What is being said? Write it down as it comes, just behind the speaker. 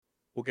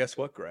Well, guess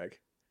what, Greg?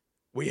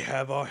 We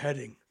have our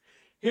heading.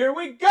 Here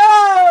we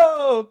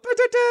go!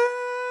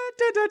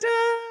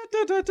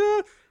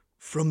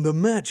 From the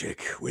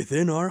magic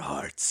within our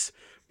hearts.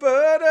 To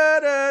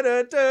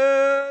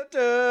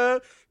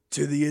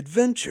the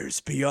adventures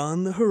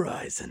beyond the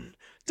horizon.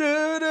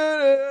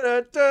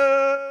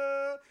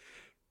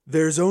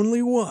 There's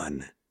only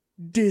one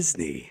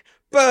Disney.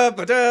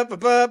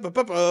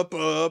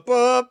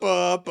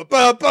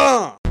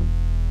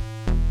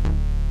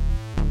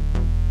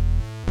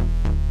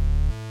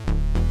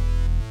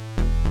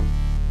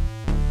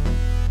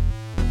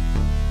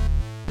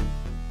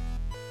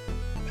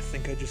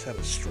 I just had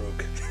a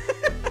stroke.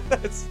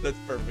 That's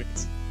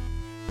perfect.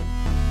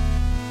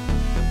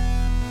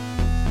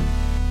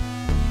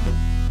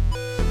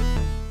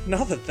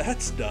 Now that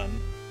that's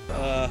done,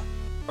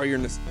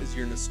 is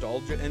your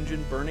nostalgia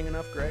engine burning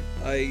enough, Greg?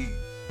 I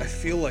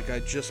feel like I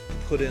just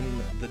put in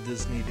the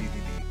Disney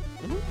DVD.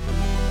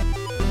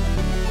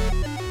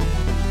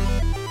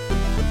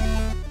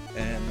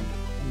 And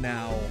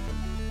now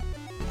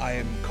I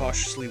am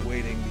cautiously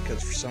waiting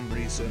because for some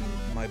reason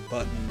my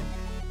button,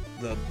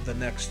 the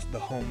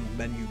home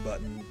menu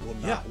button will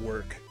not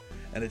work.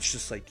 And it's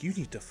just like, you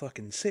need to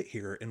fucking sit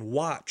here and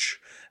watch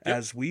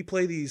as we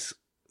play these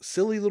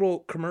silly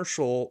little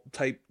commercial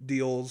type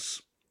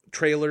deals,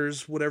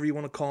 trailers, whatever you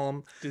want to call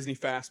them. Disney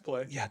Fast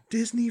Play. Yeah,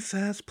 Disney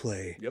Fast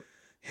Play. Yep.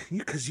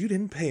 Because you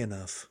didn't pay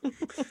enough.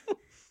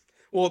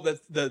 Well,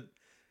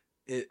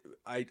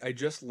 I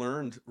just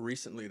learned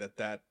recently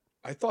that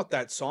I thought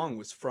that song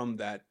was from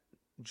that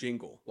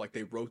jingle. Like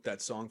they wrote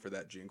that song for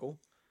that jingle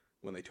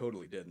when they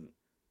totally didn't.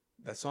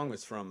 That song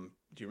was from,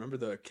 do you remember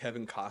the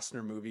Kevin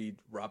Costner movie,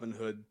 Robin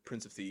Hood,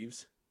 Prince of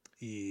Thieves?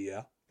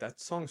 Yeah.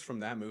 That song's from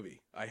that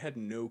movie. I had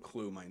no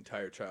clue my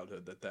entire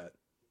childhood that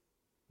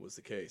was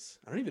the case.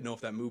 I don't even know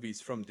if that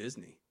movie's from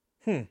Disney.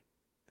 I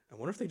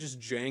wonder if they just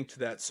janked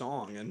that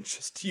song and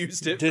just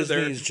used it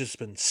Disney's just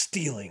been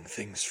stealing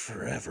things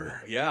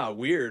forever. Yeah,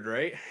 weird,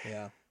 right?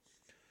 Yeah.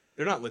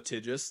 They're not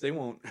litigious. They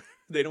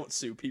don't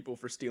sue people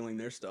for stealing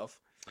their stuff.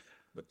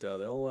 But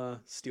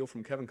they'll steal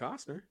from Kevin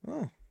Costner.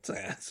 Oh,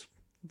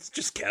 it's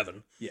just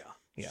Kevin. Yeah.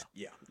 Yeah.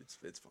 Yeah,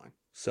 it's fine.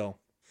 So,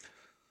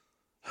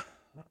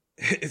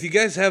 if you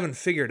guys haven't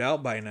figured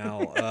out by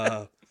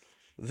now,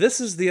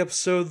 this is the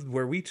episode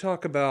where we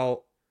talk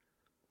about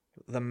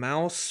the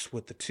mouse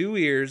with the 2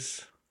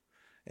 ears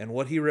and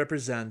what he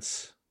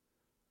represents.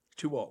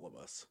 To all of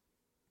us.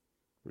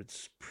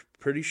 It's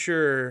pretty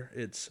sure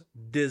it's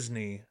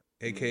Disney,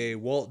 a.k.a.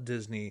 Walt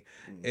Disney,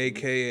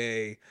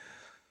 a.k.a.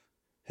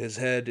 his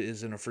head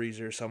is in a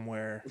freezer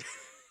somewhere.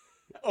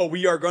 Oh,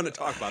 we are going to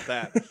talk about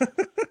that.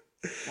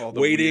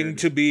 Waiting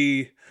to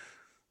be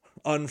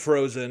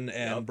unfrozen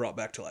and brought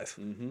back to life.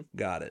 Mm-hmm.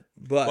 Got it.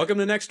 But welcome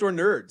to Next Door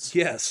Nerds.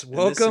 Yes,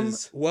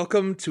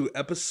 welcome to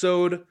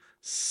episode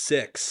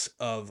 6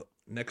 of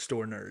Next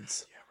Door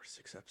Nerds. Yeah, we're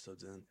 6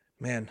 episodes in.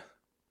 Man,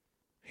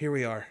 here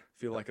we are.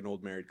 Feel like an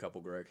old married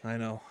couple, Greg. I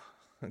know.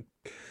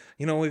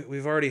 You know,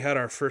 we've already had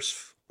our first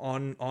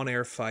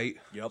on-air fight.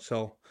 Yep.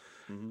 So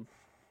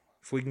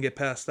if we can get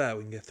past that,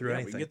 we can get through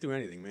anything. We can get through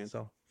anything, man.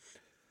 So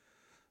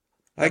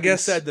I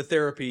guess said the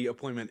therapy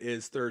appointment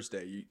is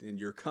Thursday, and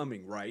you're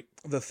coming, right?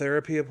 The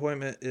therapy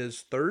appointment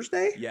is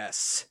Thursday?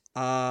 Yes.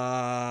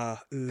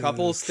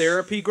 Couples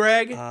therapy,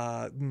 Greg?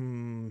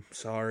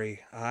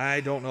 Sorry.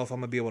 I don't know if I'm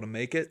going to be able to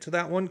make it to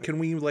that one. Can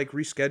we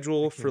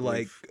reschedule for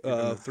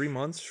 3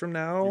 months from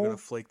now? You're going to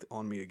flake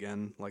on me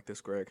again like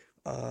this, Greg?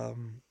 This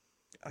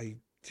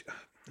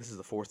is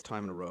the 4th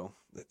time in a row.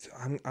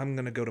 I'm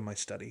going to go to my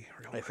study.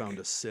 I found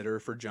a sitter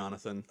for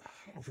Jonathan.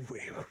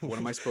 What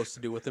am I supposed to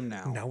do with him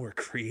now? Now we're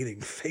creating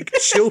fake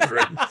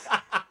children.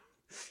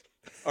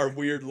 Our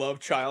weird love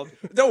child.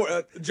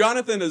 No,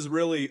 Jonathan is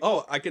really...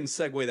 Oh, I can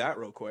segue that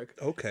real quick.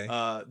 Okay.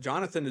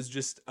 Jonathan is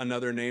just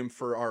another name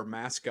for our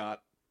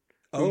mascot.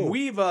 Oh.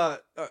 We've,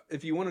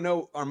 if you want to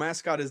know, our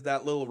mascot is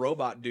that little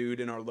robot dude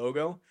in our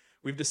logo.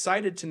 We've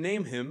decided to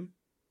name him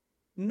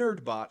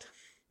Nerdbot.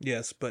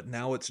 Yes, but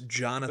now it's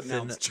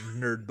Jonathan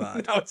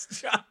Nerdbot. Now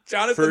it's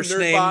Jonathan First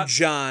Nerdbot. name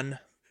John.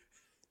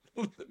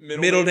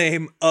 Middle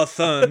name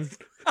Athun.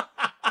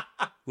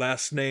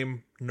 Last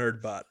name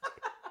Nerdbot.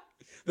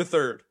 The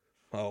 3rd.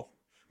 Oh.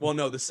 Well,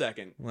 no, the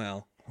 2nd.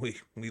 Well,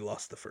 we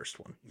lost the first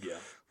one. Yeah.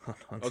 I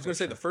was going to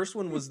say the first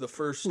one was the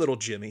first... Little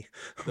Jimmy.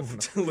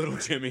 Little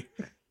Jimmy.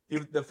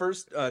 The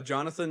first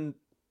Jonathan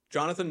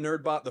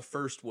Nerdbot, the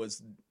first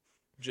was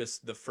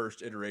just the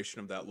first iteration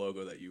of that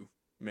logo that you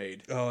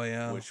made. Oh,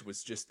 yeah. Which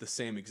was just the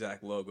same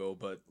exact logo,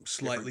 but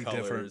slightly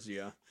different. Colors,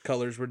 yeah.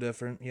 Colors were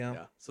different, yeah.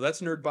 Yeah. So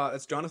that's Nerdbot.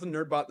 That's Jonathan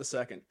Nerdbot the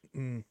 2nd.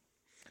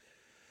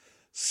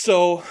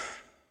 So...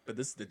 But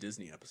this is the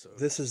Disney episode.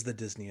 This is the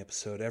Disney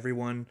episode.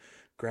 Everyone,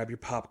 grab your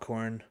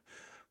popcorn,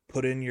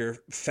 put in your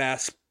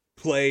Fast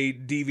Play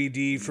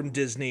DVD from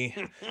Disney,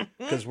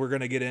 because we're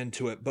going to get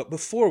into it. But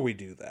before we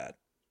do that,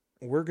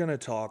 we're going to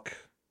talk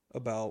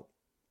about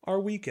our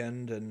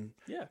weekend and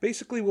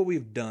basically what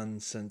we've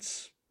done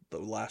since the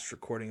last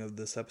recording of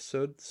this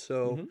episode.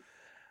 So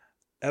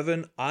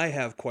Evan, I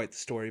have quite the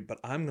story, but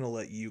I'm going to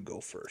let you go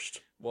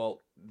first.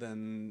 Well,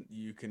 then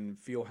you can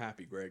feel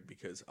happy, Greg,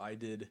 because I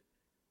did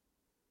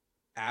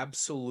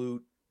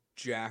absolute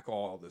jack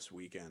all this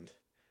weekend.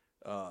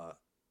 Uh,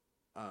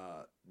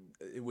 uh,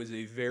 it was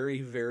a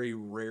very, very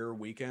rare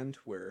weekend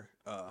where,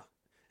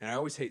 and I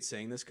always hate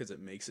saying this because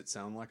it makes it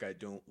sound like I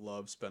don't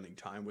love spending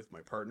time with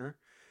my partner,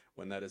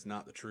 when that is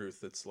not the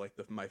truth. It's like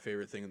my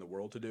favorite thing in the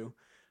world to do.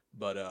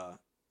 But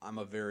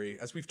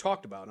as we've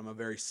talked about, I'm a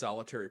very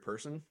solitary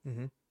person.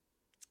 Mm-hmm.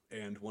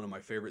 And one of my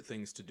favorite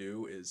things to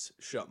do is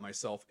shut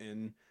myself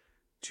in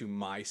to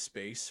my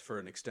space for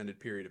an extended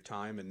period of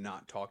time and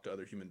not talk to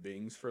other human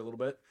beings for a little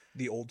bit.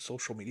 The old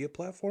social media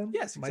platform?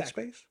 Yes,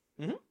 exactly. MySpace?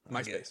 Mm-hmm.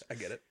 MySpace. I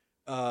get it.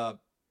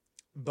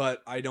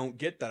 But I don't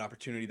get that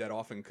opportunity that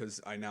often because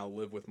I now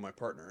live with my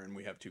partner and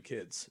we have 2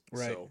 kids.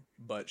 Right.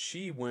 But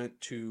she went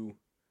to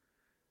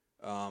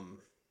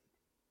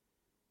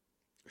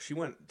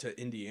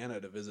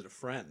Indiana to visit a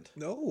friend.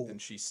 No. And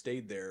she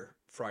stayed there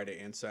Friday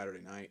and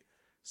Saturday night.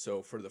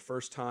 So for the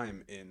first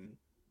time in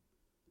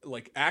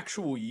like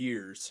actual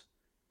years,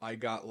 I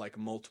got like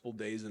multiple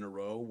days in a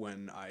row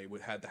when I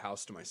had the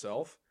house to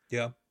myself.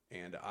 Yeah.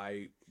 And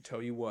I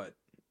tell you what,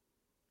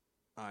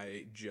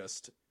 I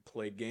just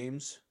played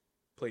games,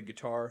 played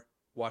guitar,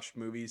 watched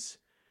movies,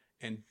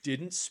 and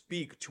didn't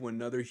speak to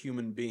another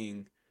human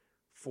being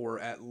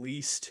for at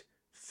least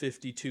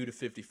 52 to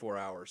 54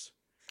 hours.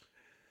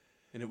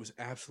 And it was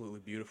absolutely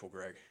beautiful,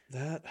 Greg.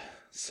 That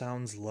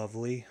sounds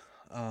lovely.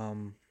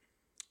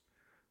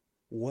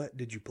 What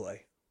did you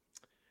play?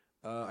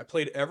 I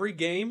played every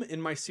game in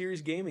my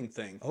series gaming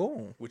thing.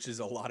 Oh, which is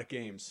a lot of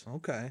games.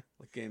 Okay.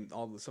 Like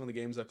some of the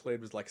games I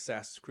played was like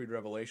Assassin's Creed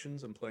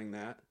Revelations. I'm playing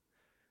that.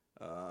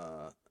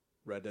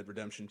 Red Dead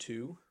Redemption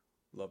 2.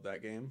 Love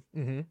that game.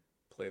 Mm-hmm.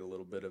 Played a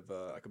little bit of.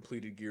 I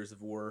completed Gears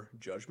of War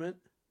Judgment.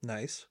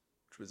 Nice.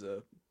 Which was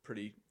a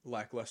pretty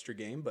lackluster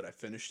game, but I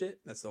finished it.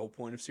 That's the whole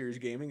point of series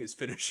gaming, is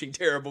finishing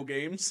terrible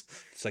games.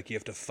 It's like you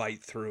have to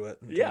fight through it.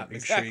 Yeah, make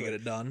exactly. sure you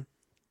get it done.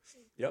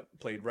 Yep.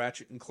 Played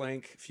Ratchet and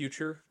Clank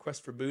Future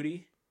Quest for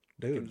Booty.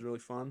 Dude. That game's really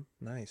fun.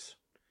 Nice.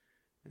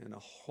 And a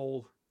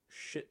whole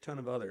shit ton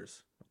of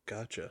others.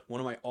 Gotcha.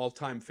 One of my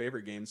all-time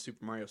favorite games,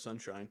 Super Mario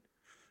Sunshine.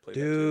 Played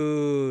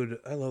Dude,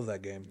 I love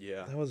that game.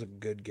 Yeah. That was a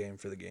good game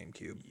for the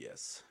GameCube.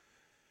 Yes.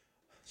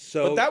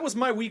 So, but that was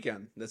my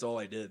weekend. That's all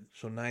I did.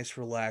 So nice,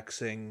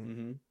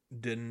 relaxing. Mm-hmm.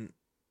 Didn't,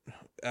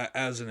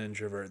 as an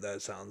introvert,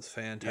 that sounds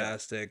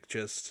fantastic.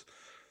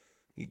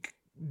 Yeah.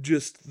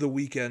 Just the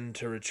weekend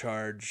to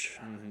recharge.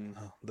 Mm-hmm.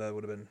 Oh, that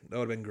would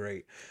have been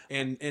great.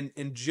 And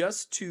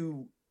just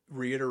to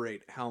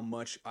reiterate how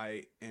much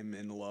I am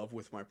in love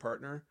with my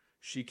partner,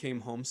 she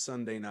came home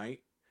Sunday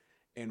night,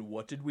 and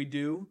what did we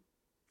do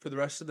for the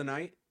rest of the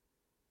night?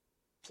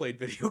 Played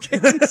video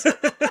games.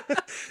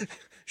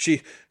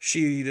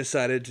 She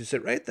decided to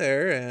sit right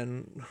there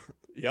and.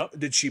 Yep.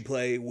 Did she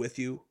play with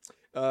you?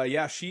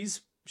 Yeah,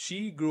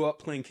 she grew up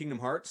playing Kingdom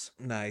Hearts.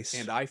 Nice.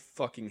 And I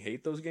fucking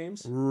hate those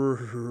games.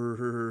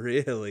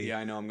 Really? Yeah,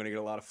 I know I'm gonna get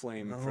a lot of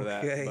flame for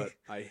that, but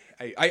I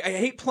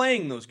hate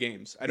playing those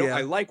games. I don't. Yeah.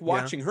 I like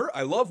watching her.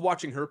 I love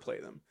watching her play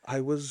them.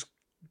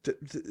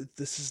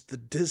 This is the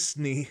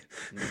Disney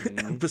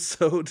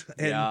episode,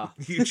 and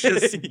you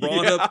just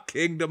brought up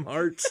Kingdom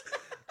Hearts.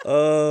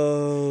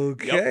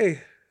 Okay.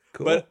 Yep.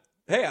 Cool. But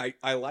hey,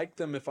 I like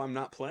them if I'm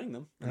not playing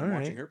them. I'm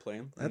watching her play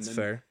them. That's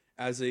fair.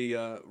 As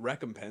a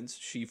recompense,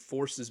 she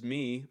forces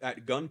me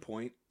at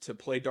gunpoint to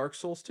play Dark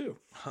Souls 2.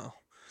 Oh.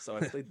 So I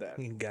played that.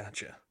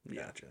 Gotcha.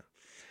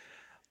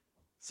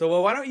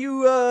 So why don't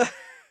you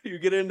you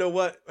get into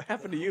what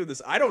happened to you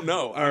this? I don't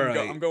know.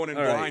 I'm going in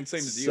blind, same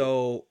as you.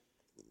 So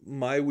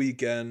my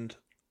weekend,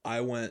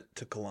 I went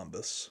to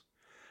Columbus,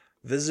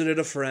 visited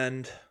a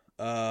friend.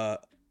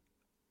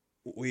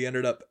 We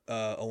ended up,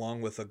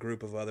 along with a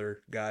group of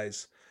other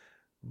guys,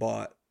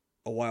 bought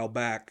a while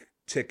back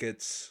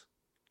tickets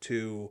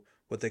to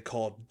what they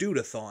call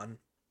Dude-a-thon,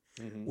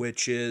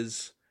 which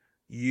is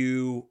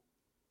you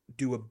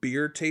do a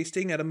beer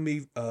tasting at a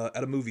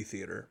movie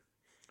theater.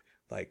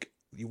 Like,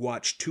 you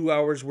watch 2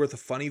 hours worth of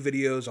funny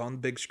videos on the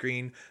big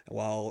screen,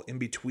 while in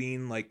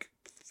between, like,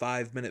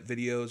 5-minute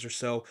videos or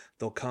so,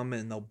 they'll come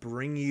and they'll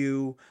bring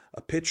you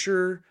a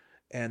pitcher,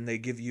 and they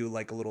give you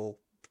like a little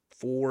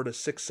 4 to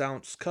 6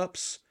 ounce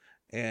cups,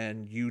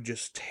 and you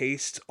just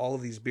taste all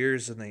of these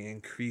beers, and they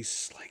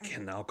increase like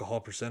in alcohol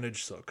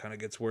percentage, so it kind of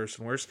gets worse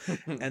and worse.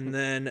 And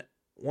then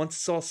once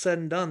it's all said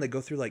and done, they go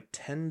through like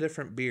 10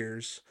 different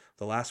beers.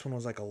 The last one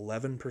was like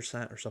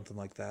 11% or something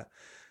like that.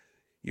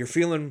 You're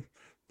feeling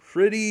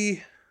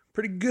pretty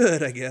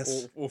good, I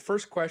guess. Well,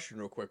 first question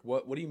real quick.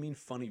 What do you mean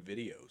funny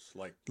videos?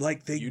 Like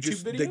they YouTube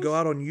just videos? They go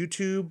out on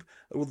YouTube.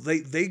 Well,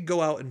 they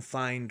go out and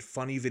find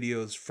funny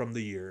videos from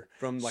the year.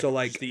 From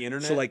like, the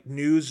internet? So like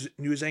news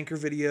anchor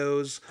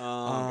videos.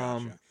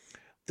 Gotcha.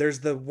 There's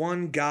the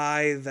one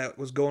guy that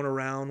was going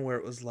around where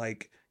it was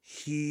like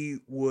he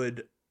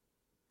would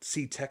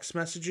see text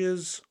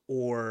messages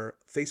or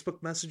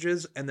Facebook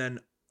messages and then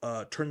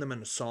turn them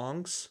into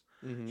songs.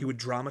 He would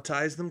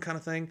dramatize them, kind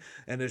of thing,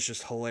 and it's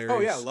just hilarious. Oh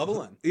yeah,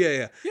 Levelin.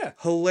 Yeah.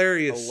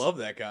 Hilarious. I love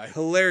that guy.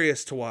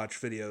 Hilarious to watch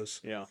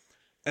videos. Yeah.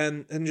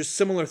 And just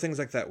similar things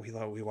like that.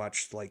 We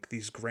watched like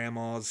these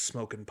grandmas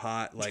smoking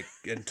pot, like,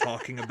 and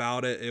talking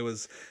about it. It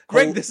was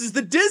Greg. This is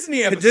the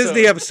Disney episode.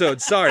 Disney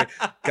episode. Sorry,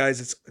 guys.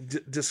 It's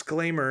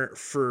disclaimer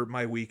for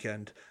my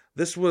weekend.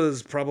 This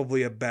was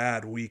probably a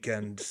bad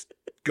weekend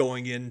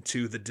going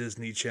into the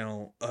Disney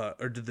Channel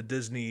or to the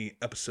Disney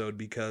episode,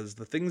 because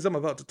the things I'm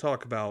about to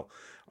talk about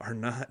are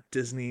not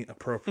Disney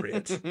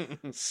appropriate.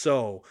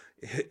 So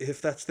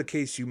if that's the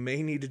case, you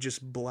may need to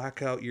just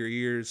black out your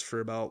ears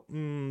for about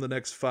the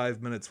next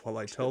 5 minutes while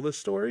I tell this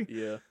story.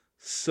 Yeah.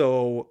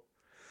 So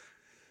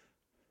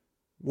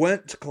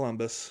went to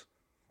Columbus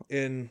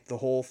in the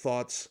whole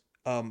thoughts.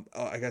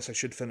 I guess I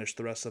should finish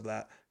the rest of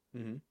that.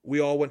 Mm-hmm. We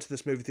all went to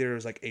this movie theater. It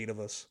was like 8 of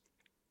us.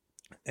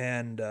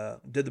 And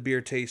did the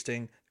beer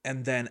tasting.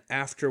 And then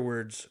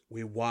afterwards,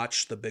 we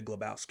watched The Big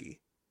Lebowski.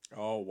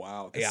 Oh,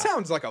 wow. It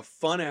sounds like a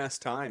fun-ass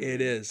time. It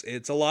is.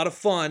 It's a lot of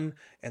fun,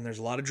 and there's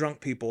a lot of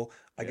drunk people.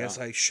 I guess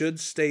I should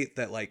state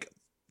that, like,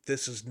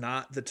 this is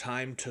not the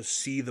time to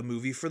see the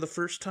movie for the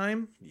first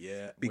time.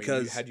 Yeah.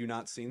 Because... Wait, had you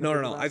not seen The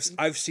Big Lebowski?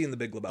 I've seen The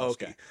Big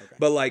Lebowski. Okay.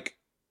 But, like,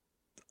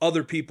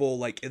 other people,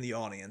 like, in the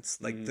audience,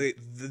 like,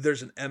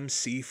 there's an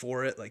MC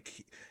for it,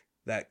 like,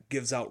 that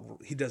gives out...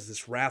 He does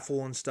this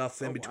raffle and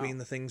stuff in between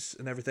the things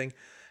and everything.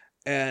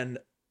 And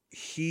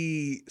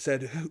he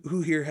said,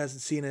 who here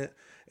hasn't seen it?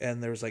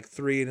 And there was like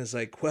 3, and it's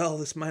like, well,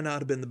 this might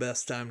not have been the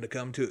best time to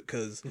come to it,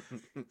 because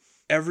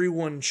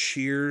everyone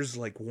cheers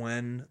like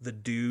when the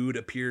dude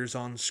appears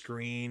on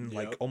screen,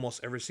 like almost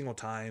every single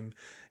time,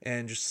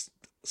 and just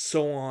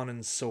so on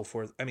and so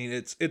forth. I mean,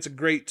 it's a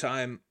great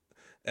time.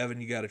 Evan,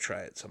 you got to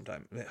try it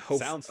sometime.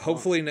 Sounds fun.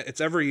 Hopefully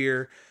it's every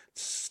year.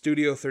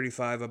 Studio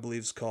 35, I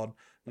believe it's called.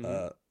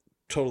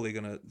 Totally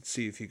gonna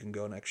see if you can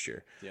go next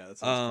year. Yeah, that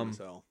sounds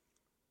cool as hell.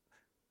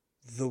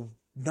 The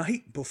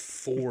night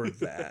before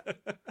that,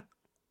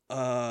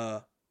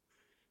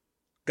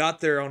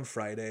 got there on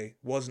Friday,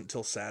 wasn't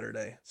till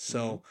Saturday.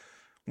 So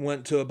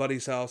went to a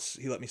buddy's house.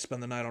 He let me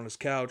spend the night on his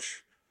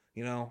couch,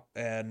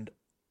 and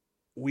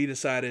we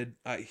decided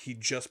he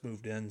just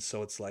moved in.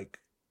 So it's like,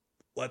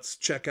 let's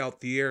check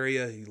out the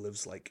area. He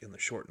lives like in the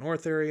Short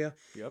North area.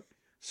 Yep.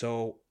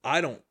 So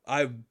I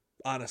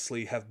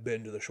honestly have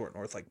been to the Short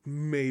North like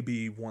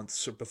maybe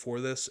once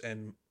before this,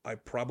 and I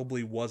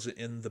probably wasn't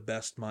in the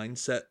best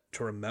mindset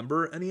to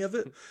remember any of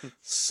it.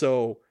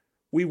 So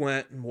we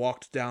went and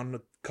walked down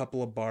a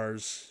couple of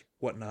bars,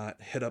 whatnot,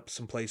 hit up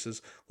some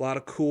places. A lot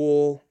of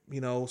cool,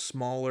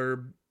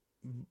 smaller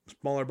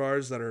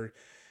bars that are,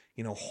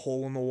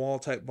 hole in the wall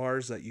type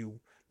bars that you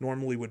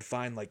normally would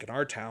find like in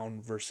our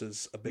town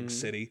versus a big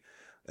city.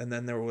 And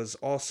then there was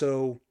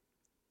also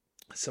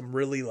some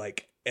really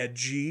like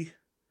edgy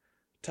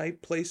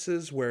type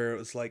places where it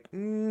was like,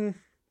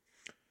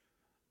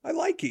 I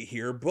like it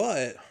here,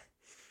 but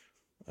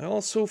I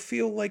also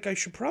feel like I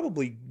should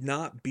probably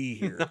not be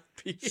here.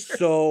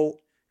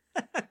 So,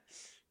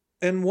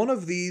 and one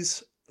of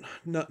these,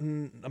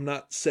 I'm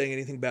not saying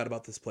anything bad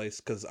about this place,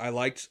 because I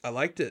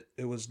liked it.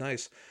 It was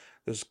nice.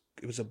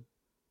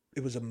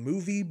 It was a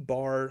movie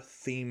bar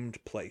themed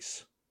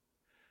place.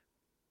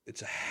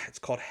 It's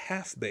called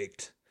Half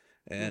Baked,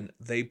 and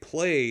they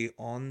play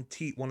on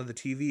one of the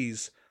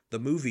TVs the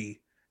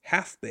movie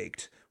Half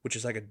Baked, which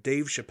is like a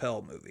Dave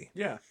Chappelle movie.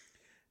 Yeah.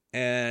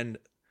 And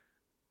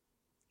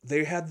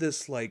they had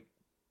this like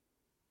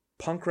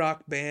punk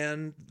rock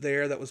band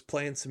there that was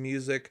playing some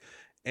music.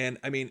 And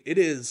I mean, it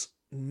is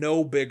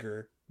no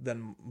bigger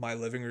than my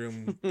living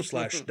room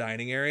 /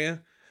 dining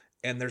area.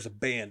 And there's a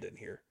band in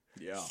here.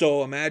 Yeah.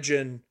 So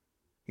imagine,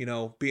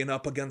 being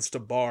up against a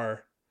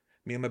bar.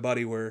 Me and my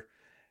buddy were,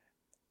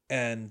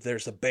 and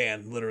there's a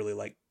band literally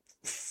like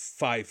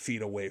 5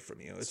 feet away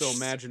from you. So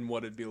imagine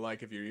what it'd be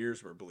like if your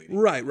ears were bleeding.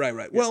 Right.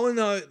 Yeah. Well,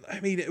 no,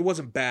 I mean, it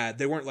wasn't bad.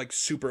 They weren't like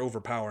super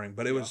overpowering,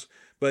 but it was,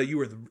 but you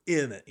were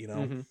in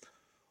it,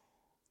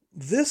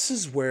 This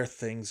is where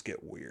things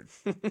get weird.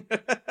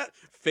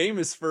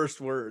 Famous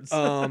first words.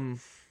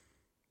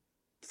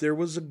 There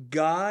was a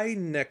guy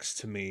next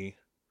to me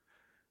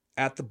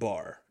at the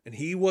bar, and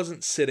he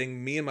wasn't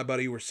sitting. Me and my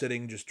buddy were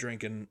sitting, just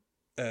drinking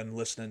and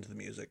listening to the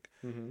music.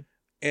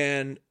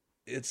 And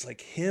it's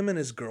like him and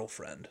his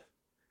girlfriend.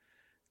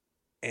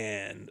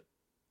 And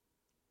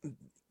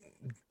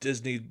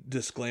Disney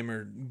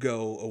disclaimer,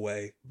 go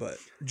away. But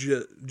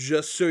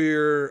just so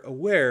you're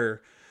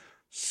aware,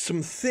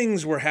 some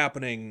things were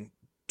happening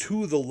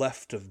to the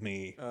left of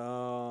me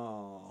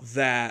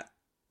that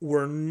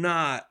were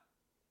not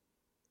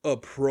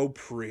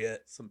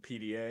appropriate. Some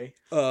PDA.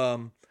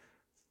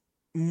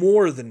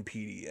 More than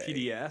PDA.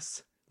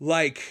 PDS.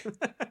 Like,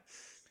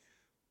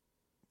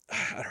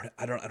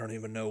 I don't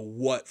even know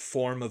what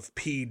form of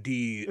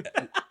PD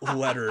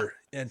letter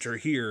enter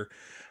here,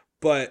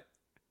 but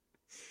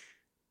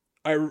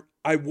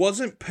I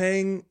wasn't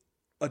paying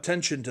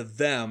attention to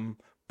them,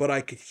 but I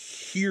could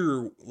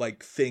hear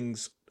like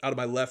things out of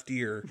my left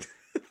ear.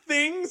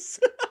 Things.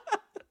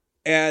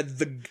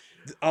 And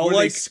Were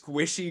they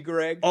squishy,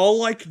 Greg?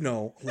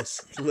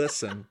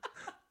 Listen.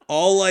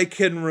 All I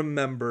can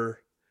remember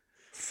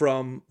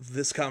from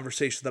this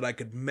conversation that I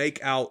could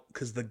make out,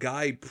 because the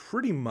guy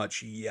pretty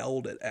much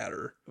yelled it at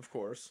her, of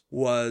course,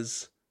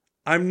 was,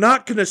 "I'm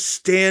not going to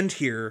stand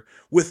here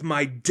with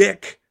my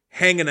dick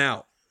hanging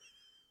out."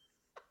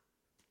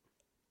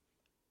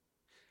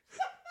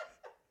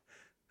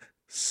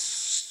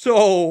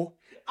 So,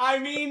 I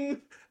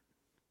mean,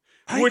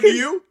 would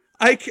you?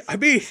 I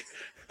mean,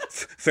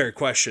 fair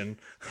question,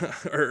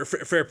 or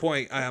fair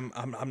point.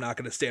 I'm not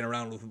going to stand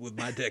around with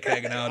my dick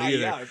hanging out either.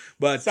 Yeah,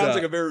 but sounds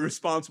like a very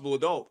responsible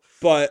adult.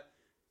 But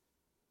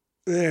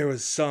there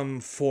was some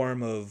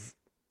form of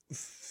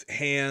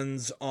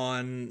hands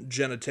on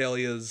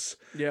genitalias.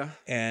 Yeah,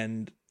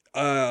 and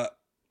I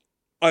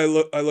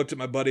looked at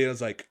my buddy and I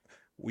was like,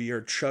 "We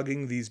are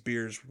chugging these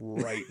beers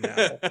right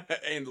now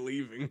and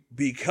leaving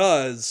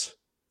because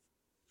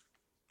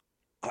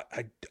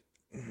I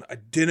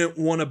didn't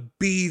want to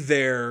be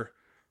there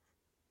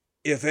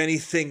if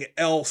anything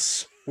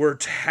else were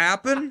to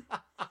happen."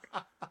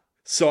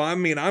 So I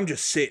mean, I'm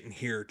just sitting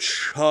here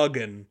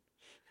chugging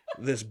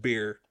this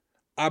beer.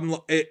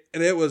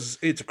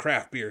 It's a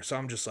craft beer, so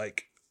I'm just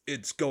like,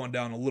 it's going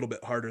down a little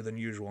bit harder than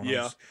usual. And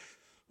yeah.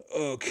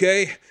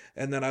 Okay.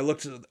 And then I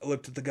looked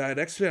at the guy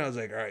next to me and I was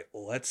like, "All right,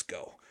 let's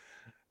go."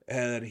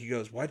 And he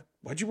goes, "Why'd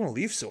you want to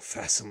leave so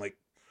fast?" I'm like,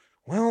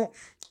 "Well,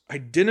 I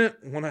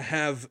didn't want to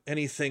have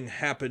anything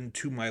happen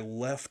to my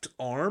left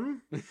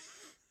arm."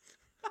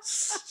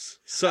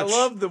 I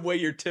love the way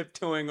you're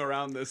tiptoeing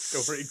around this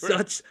story.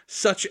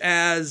 Such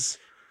as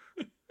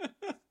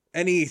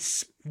any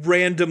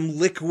random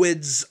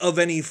liquids of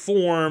any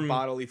form,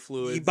 bodily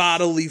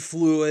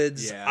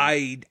fluids. Yeah.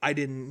 I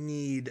didn't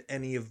need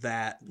any of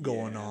that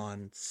going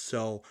on.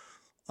 So,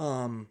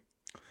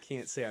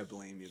 can't say I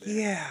blame you there.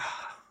 Yeah.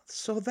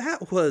 So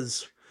that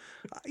was,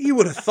 you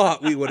would have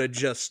thought we would have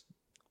just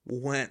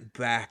went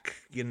back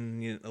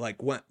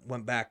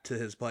went back to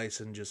his place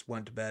and just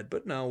went to bed,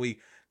 but no, we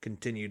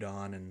continued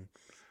on and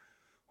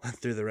went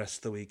through the rest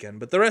of the weekend.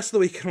 But the rest of the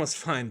weekend was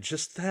fine.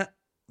 Just that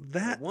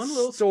one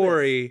little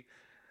story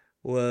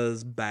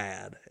was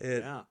bad.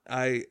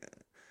 Nothing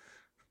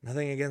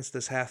against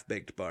this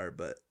half-baked bar,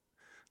 but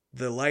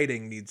the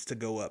lighting needs to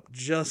go up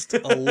just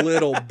a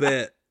little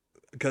bit,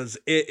 because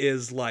it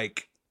is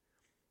like,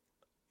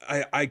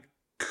 I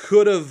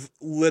could have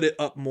lit it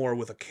up more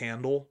with a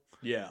candle.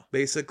 Yeah.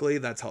 Basically,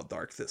 that's how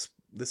dark this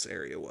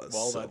area was.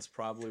 Well, that's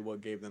probably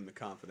what gave them the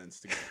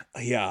confidence to go.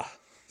 Yeah.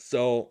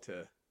 So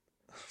go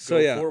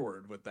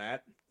forward with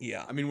that.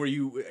 Yeah. I mean, were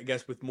you, I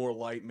guess, with more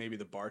light, maybe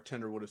the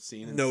bartender would have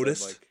seen and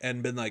noticed said,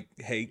 and been like,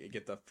 "Hey,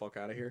 get the fuck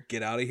out of here.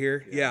 Get out of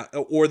here." Yeah.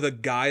 Or the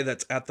guy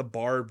that's at the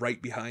bar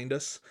right behind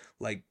us,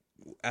 like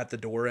at the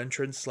door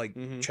entrance, like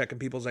checking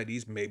people's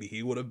IDs, maybe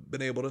he would have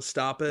been able to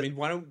stop it. I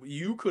mean,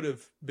 you could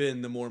have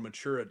been the more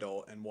mature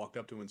adult and walked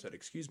up to him and said,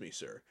 "Excuse me,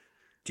 sir.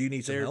 Do you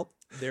need some help?"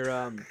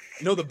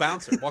 No, the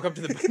bouncer. Walk up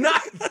to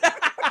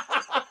the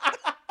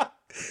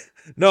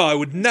No, I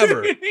would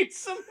never. Do you need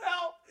some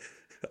help?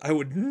 I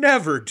would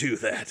never do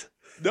that.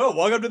 No,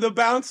 walk up to the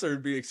bouncer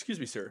and be, "Excuse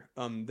me, sir.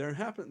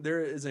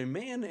 There is a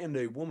man and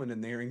a woman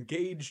and they're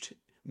engaged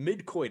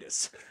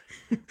mid-coitus.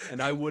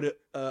 And I would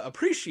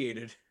appreciate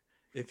it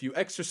if you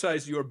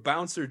exercised your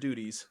bouncer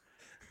duties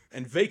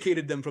and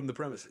vacated them from the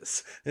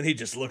premises." And he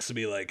just looks at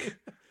me like,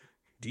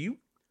 Do you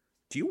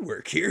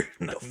work here?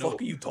 What the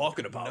fuck are you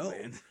talking about,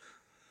 man?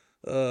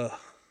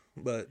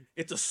 But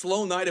it's a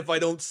slow night if I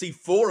don't see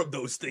 4 of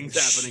those things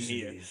happening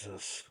here.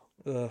 Jesus.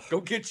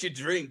 Go get your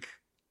drink.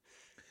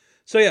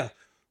 So yeah,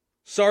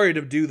 sorry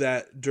to do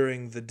that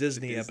during the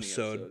Disney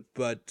episode,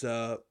 but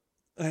I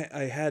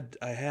had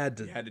to.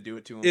 You had to do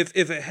it to him.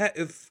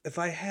 If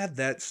I had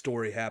that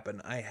story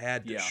happen, I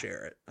had to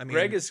share it. I mean,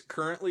 Greg is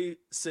currently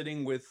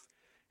sitting with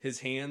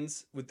his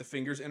hands with the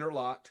fingers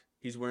interlocked.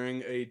 He's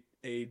wearing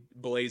a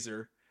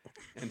blazer,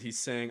 and he's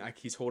saying,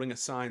 he's holding a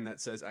sign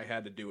that says, "I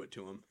had to do it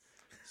to him."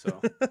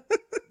 So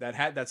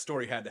that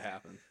story had to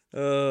happen.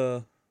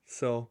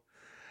 So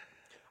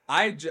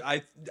I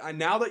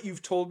now that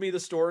you've told me the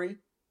story,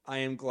 I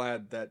am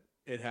glad that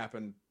it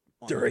happened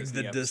during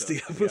the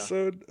Disney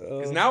episode.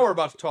 Because now we're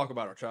about to talk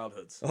about our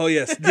childhoods. Oh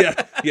yes,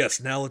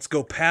 yes. Now let's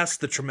go past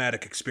the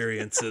traumatic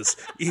experiences,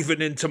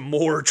 even into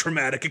more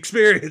traumatic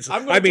experiences.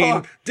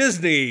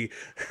 Disney.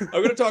 I'm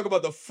going to talk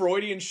about the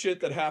Freudian shit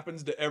that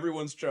happens to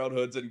everyone's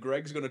childhoods, and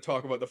Greg's going to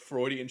talk about the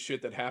Freudian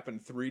shit that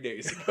happened 3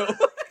 days ago.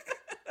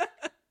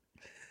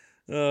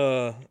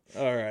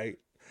 All right.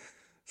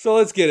 So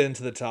let's get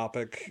into the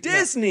topic.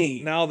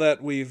 Disney. Now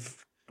that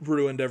we've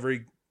ruined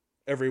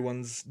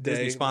everyone's day.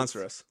 Disney,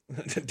 sponsor us.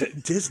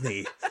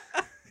 Disney,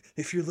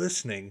 if you're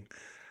listening.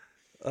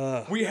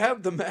 We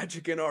have the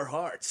magic in our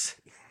hearts,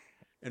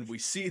 and we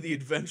see the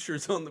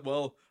adventures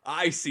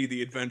I see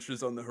the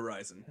adventures on the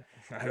horizon.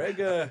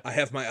 Greg, I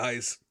have my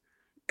eyes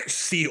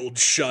sealed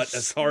shut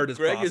as hard as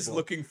possible. Greg is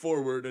looking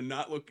forward and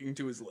not looking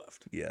to his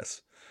left.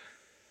 Yes.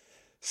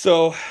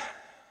 So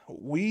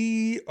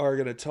we are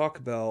going to talk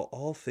about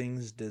all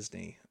things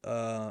Disney.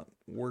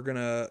 We're going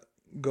to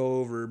go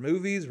over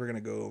movies. We're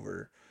gonna go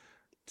over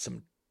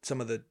some some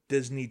of the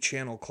Disney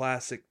Channel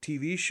classic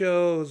TV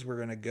shows. We're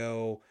gonna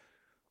go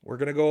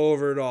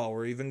over it all.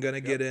 We're even gonna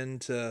Yep. get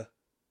into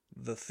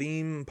the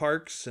theme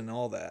parks and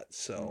all that.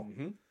 So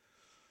Mm-hmm.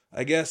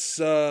 I guess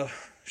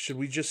should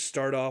we just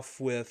start off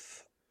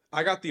with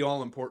I got the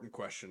all important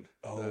question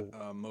that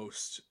oh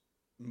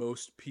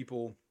most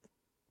people.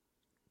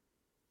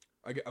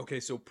 Okay,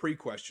 so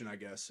pre-question, I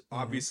guess. mhm.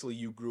 Obviously,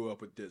 you grew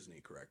up with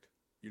Disney, correct?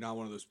 You're not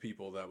one of those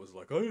people that was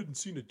like, I hadn't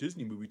seen a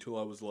Disney movie till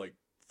I was like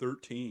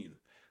 13.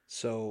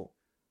 So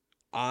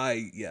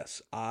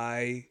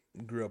I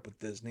grew up with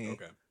Disney,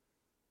 Okay.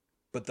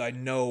 but I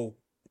know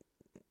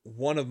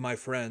one of my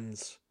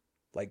friends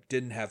like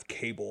didn't have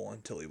cable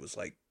until he was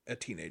like a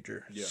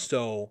teenager. Yeah.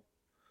 So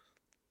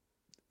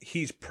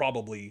he's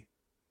probably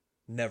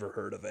never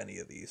heard of any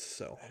of these.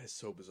 So That is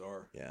so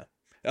bizarre. yeah.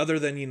 Other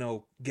than,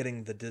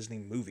 getting the Disney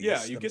movies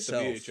Yeah, you get the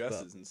themselves, VHSs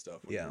but and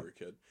stuff when yeah. you were a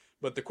kid.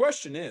 But the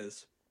question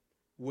is,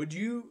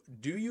 do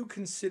you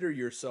consider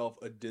yourself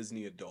a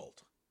Disney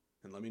adult?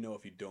 And let me know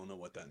if you don't know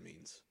what that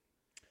means.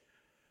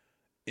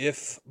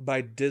 If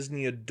by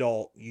Disney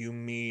adult you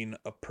mean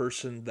a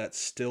person that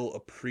still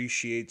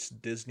appreciates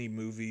Disney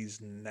movies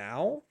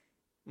now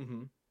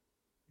Mm-hmm.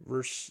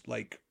 versus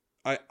like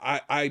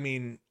I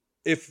mean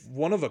if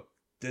one of a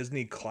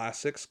Disney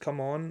classics come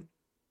on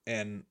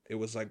and it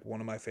was like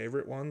one of my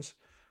favorite ones,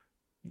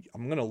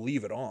 I'm going to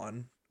leave it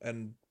on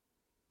and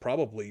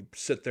probably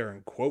sit there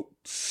and quote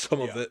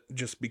some of Yeah. it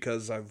just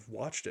because I've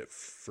watched it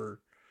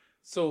for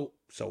So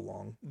so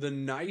long. the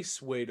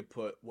nice way to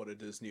put what a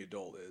Disney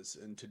adult is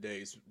in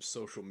today's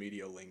social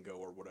media lingo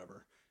or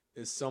whatever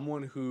is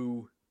someone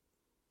who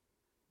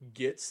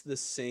gets the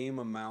same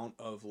amount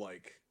of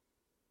like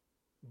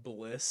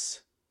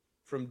bliss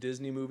from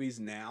Disney movies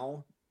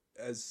now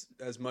as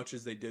much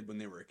as they did when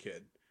they were a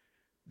kid.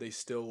 They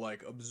still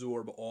like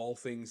absorb all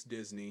things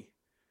Disney.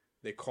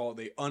 They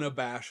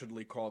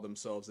unabashedly call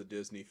themselves a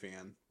Disney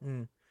fan.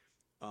 Mm.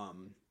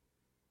 Um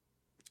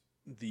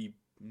the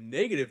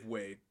negative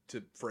way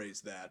to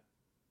phrase that,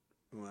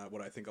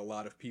 what I think a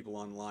lot of people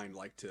online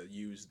like to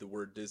use the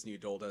word Disney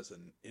adult as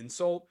an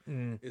insult,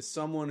 Mm. is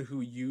someone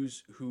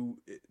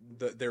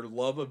their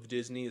love of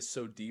Disney is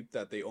so deep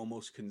that it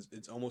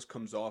almost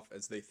comes off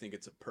as they think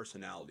it's a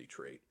personality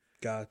trait,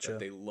 Gotcha. that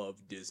they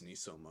love Disney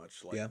so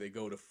much. Like Yeah. they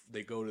go to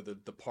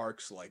the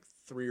parks like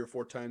 3 or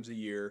 4 times a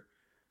year.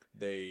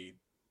 They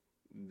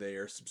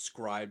are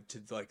subscribed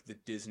to like the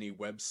Disney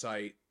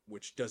website,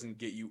 which doesn't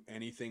get you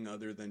anything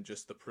other than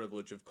just the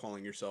privilege of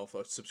calling yourself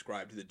a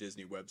subscribe to the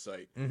Disney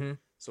website. Mhm.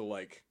 So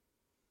like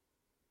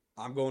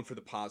I'm going for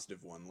the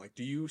positive one. Like,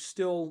 do you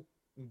still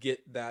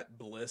get that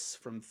bliss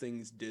from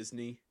things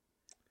Disney?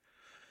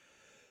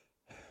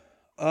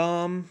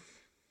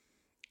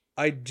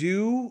 I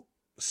do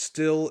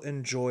still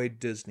enjoy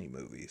Disney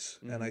movies,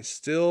 and I Mhm.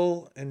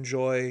 still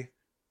enjoy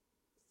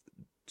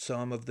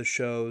some of the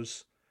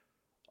shows.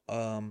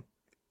 Um,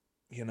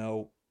 you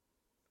know,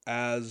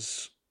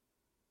 as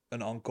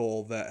an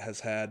uncle that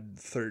has had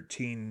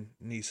 13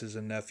 nieces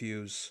and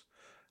nephews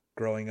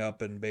growing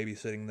up and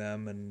babysitting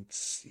them, and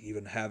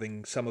even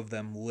having some of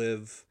them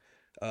live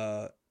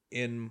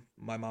in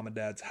my mom and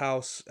dad's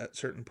house at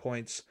certain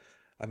points.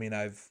 I mean,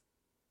 I've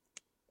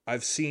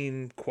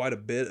seen quite a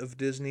bit of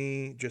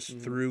Disney just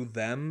Mhm. through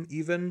them,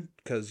 even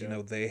because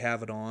Yeah. they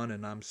have it on,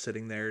 and I'm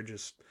sitting there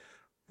just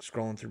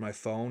scrolling through my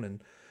phone,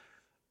 and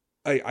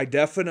I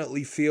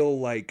definitely feel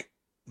like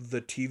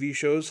the TV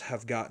shows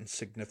have gotten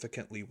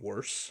significantly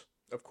worse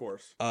Of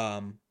course.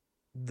 um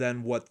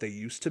than what they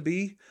used to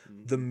be.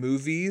 The Mhm.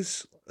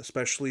 movies,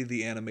 especially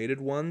the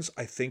animated ones,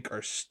 I think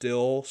are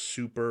still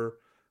super,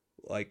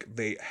 like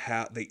they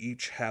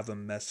each have a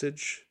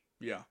message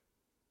Yeah.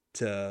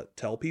 to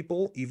tell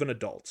people, even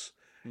adults.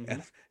 And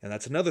Mhm. and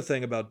that's another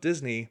thing about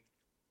Disney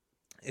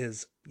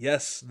is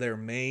yes, their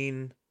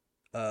main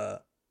uh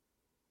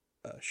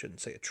shouldn't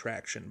say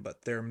attraction,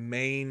 but their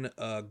main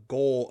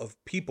goal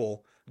of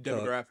people to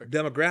Demographic.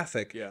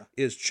 demographic Yeah.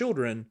 is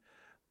children,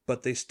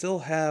 but they still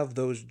have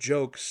those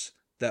jokes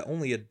that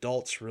only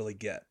adults really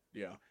get.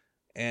 Yeah.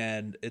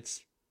 And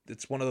it's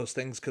one of those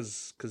things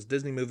because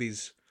Disney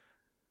movies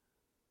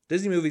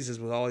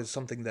was always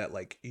something that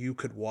like you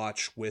could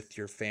watch with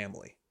your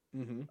family.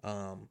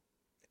 Mhm.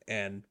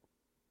 And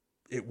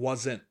it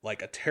wasn't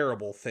like a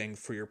terrible thing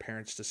for your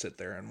parents to sit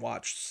there and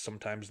watch.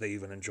 Sometimes they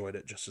even enjoyed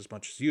it just as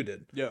much as you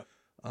did. Yeah.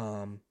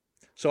 Um,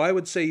 so I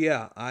would say,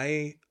 yeah,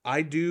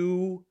 I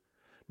do.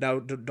 Now,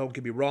 don't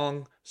get me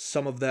wrong.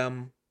 Some of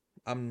them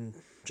I'm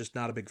just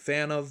not a big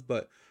fan of,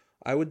 but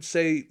I would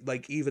say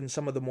like even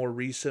some of the more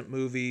recent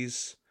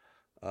movies,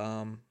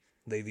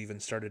 they've even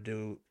started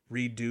to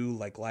redo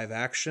like live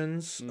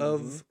actions Mhm.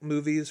 of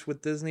movies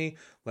with Disney.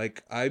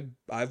 Like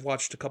I've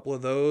watched a couple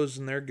of those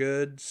and they're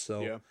good.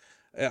 So Yeah.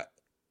 yeah,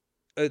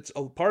 it's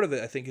a part of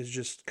it. I think is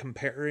just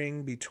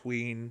comparing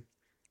between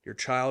your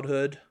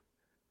childhood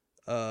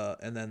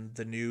and then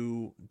the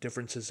new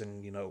differences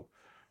in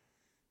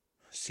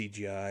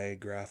CGI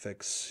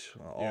graphics,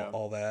 Yeah.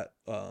 all that,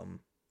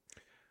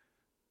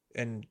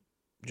 and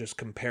just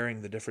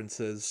comparing the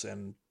differences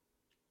and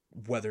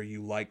whether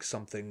you like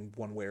something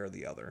one way or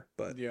the other.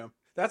 But Yeah,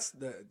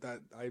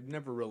 that I've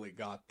never really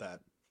got that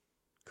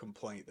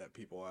complaint that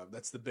people have.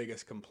 That's the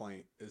biggest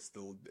complaint is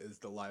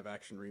the live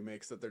action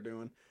remakes that they're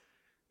doing.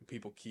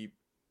 People keep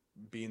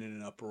being in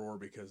an uproar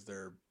because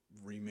they're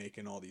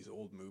remaking all these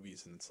old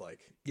movies, and it's like,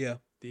 yeah,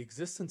 the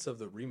existence of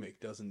the remake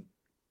doesn't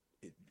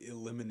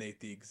eliminate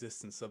the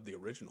existence of the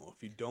original.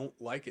 If you don't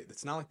like it,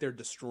 it's not like they're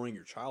destroying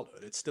your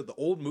childhood. It's still, the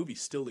old movie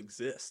still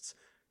exists.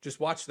 Just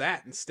watch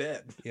that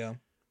instead. yeah.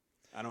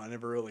 I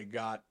never really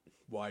got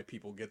why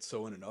people get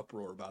so in an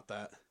uproar about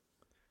that.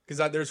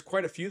 Because there's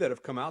quite a few that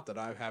have come out that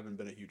I haven't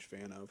been a huge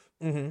fan of.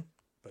 Mm-hmm.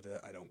 But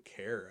I don't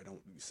care. I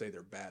don't say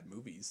they're bad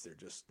movies. They're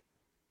just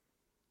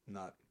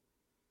not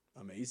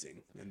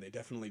amazing. And they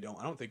definitely don't.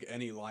 I don't think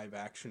any live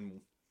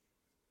action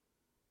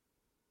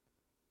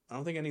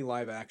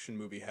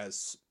movie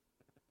has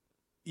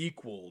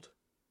equaled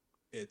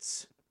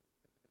its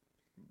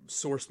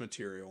source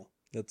material.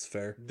 That's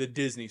fair. The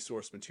Disney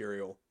source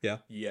material. Yeah.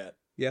 Yet.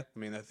 Yeah. I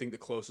mean, I think the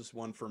closest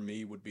one for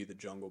me would be the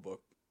Jungle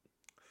Book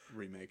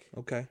remake.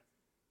 Okay.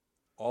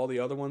 All the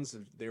other ones,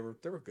 they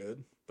were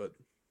good, but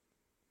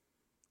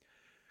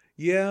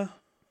yeah.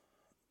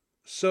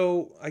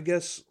 So I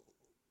guess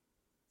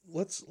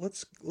let's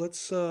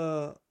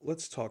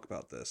talk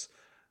about this.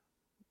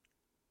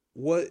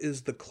 What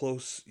is the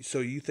close? So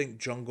you think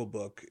Jungle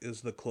Book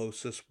is the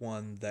closest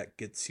one that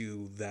gets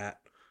you that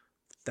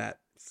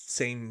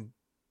same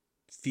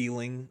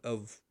feeling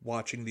of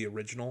watching the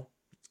original?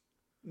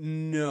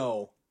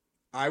 No,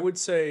 I would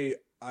say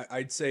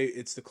I'd say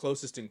it's the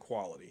closest in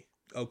quality.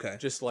 Okay.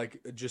 Just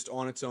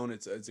on its own,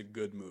 it's a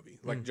good movie.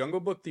 Like Jungle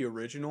Book, the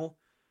original,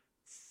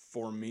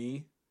 for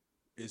me,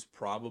 is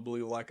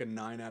probably like a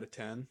 9 out of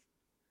 10.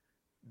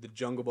 The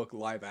Jungle Book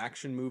live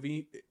action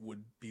movie, it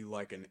would be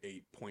like an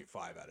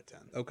 8.5 out of 10.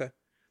 Okay.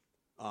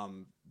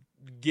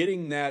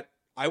 Getting that,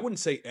 I wouldn't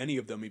say any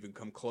of them even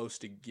come close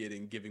to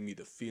giving me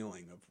the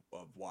feeling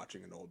of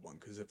watching an old one.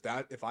 Because if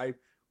I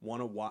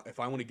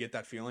want to get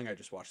that feeling, I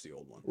just watch the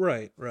old one.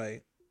 Right.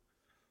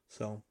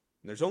 So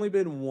there's only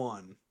been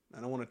one. I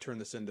don't want to turn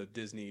this into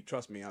Disney.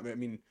 Trust me. I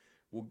mean,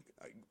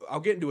 I'll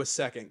get into a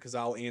second because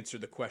I'll answer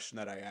the question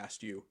that I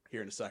asked you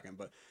here in a second.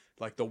 But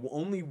like the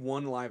only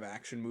one live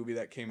action movie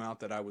that came out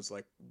that I was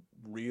like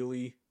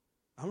really,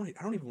 I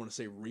don't even want to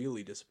say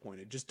really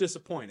disappointed, just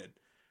disappointed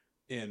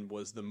in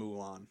was the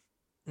Mulan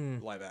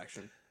live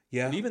action.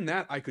 Yeah. And even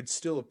that I could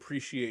still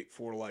appreciate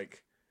for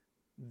like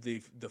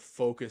the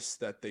focus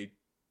that they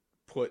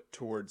put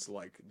towards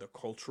like the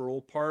cultural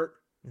part.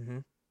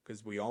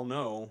 Because we all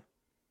know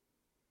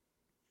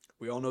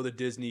the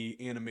Disney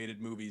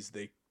animated movies,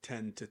 they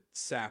tend to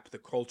sap the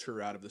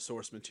culture out of the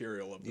source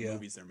material of the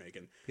movies they're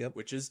making,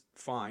 which is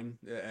fine.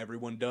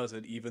 Everyone does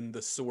it. Even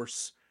the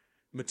source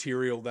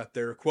material that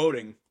they're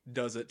quoting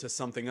does it to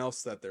something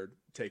else that they're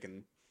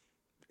taking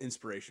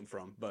inspiration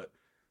from. But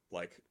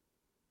like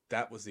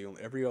that was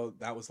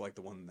that was like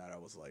the one that I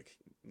was like,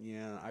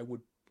 yeah,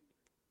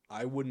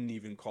 I wouldn't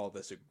even call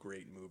this a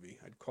great movie.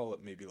 I'd call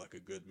it maybe like a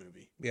good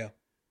movie. Yeah.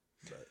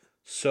 But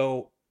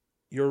so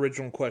your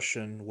original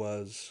question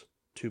was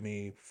to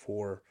me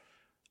for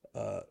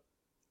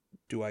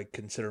do I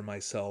consider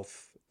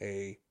myself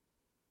a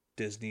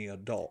Disney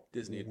adult?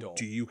 Disney adult.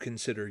 Do you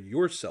consider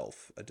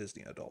yourself a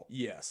Disney adult?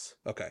 Yes.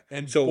 Okay.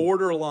 And so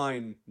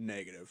borderline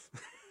negative.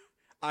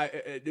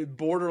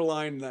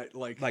 Borderline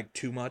like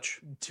too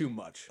much? Too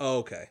much. Oh,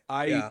 okay.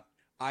 But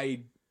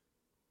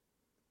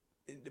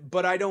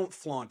I don't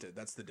flaunt it.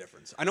 That's the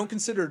difference. I don't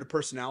consider it a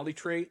personality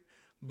trait,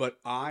 but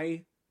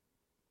I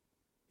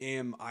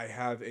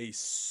have a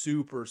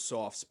super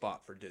soft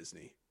spot for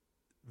Disney.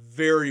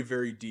 Very,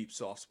 very deep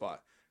soft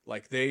spot.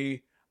 Like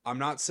I'm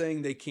not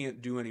saying they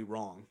can't do any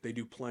wrong. They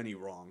do plenty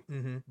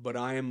wrong. But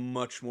I am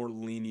much more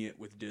lenient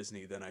with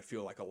Disney than I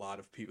feel like a lot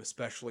of people,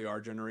 especially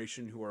our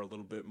generation, who are a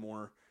little bit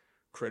more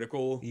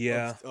critical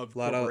of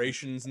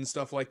corporations and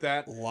stuff like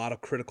that. A lot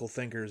of critical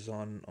thinkers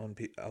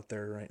out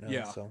there right now.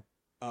 Yeah. So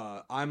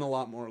I'm a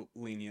lot more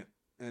lenient.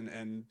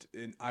 And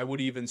I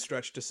would even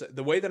stretch to say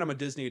the way that I'm a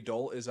Disney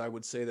adult is I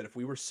would say that if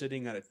we were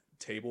sitting at a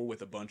table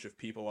with a bunch of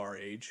people our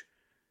age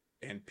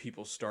and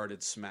people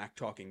started smack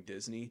talking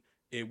Disney,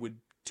 it would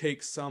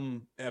take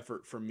some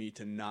effort for me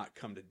to not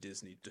come to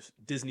Disney's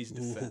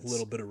defense. A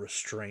little bit of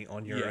restraint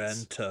on your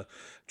end to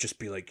just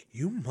be like,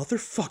 you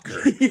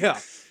motherfucker. Yeah.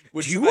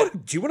 Do you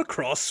want to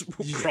cross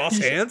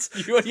hands?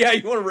 You want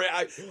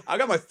to? I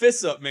got my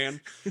fists up,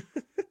 man.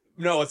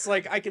 No, it's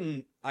like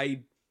I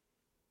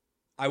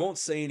won't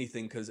say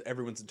anything because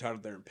everyone's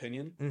entitled to their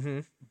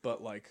opinion.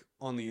 But like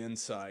on the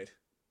inside,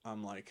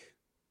 I'm like,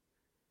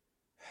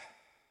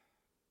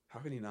 how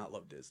can you not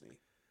love Disney?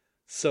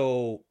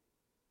 So,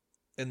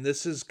 and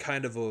this is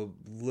kind of a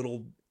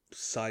little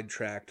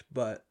sidetracked,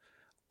 but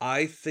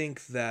I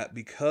think that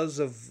because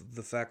of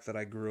the fact that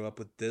I grew up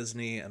with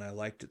Disney and I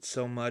liked it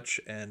so much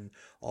and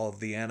all of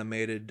the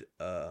animated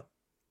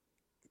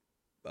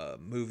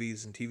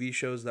movies and TV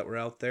shows that were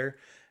out there,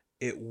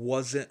 it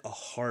wasn't a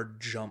hard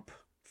jump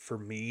for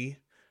me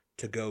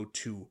to go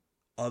to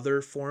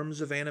other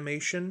forms of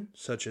animation,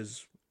 such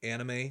as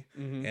anime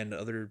Mm-hmm. and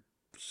other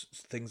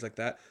things like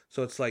that.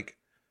 So it's like,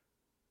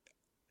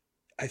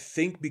 I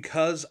think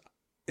because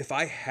if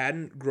I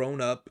hadn't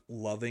grown up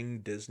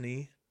loving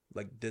Disney,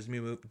 like Disney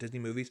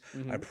movies, I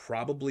Mm-hmm.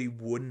 probably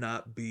would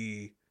not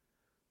be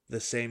the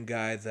same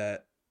guy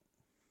that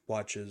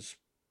watches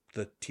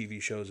the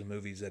TV shows and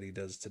movies that he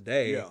does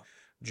today, Yeah.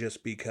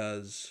 just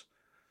because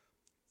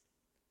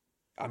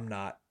I'm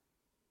not,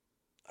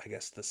 I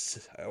guess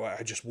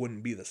I just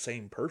wouldn't be the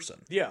same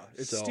person. Yeah.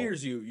 It So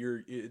steers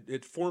you.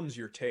 It forms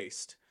your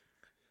taste,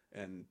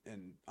 and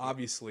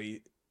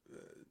obviously, uh,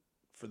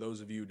 for those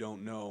of you who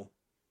don't know,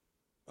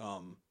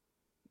 um,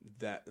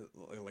 that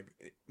like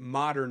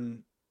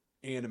modern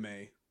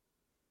anime,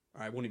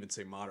 I won't even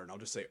say modern. I'll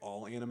just say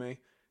all anime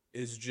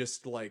is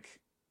just like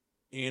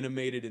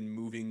animated and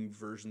moving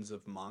versions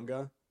of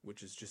manga,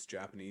 which is just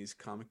Japanese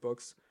comic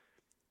books,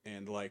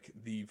 and like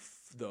the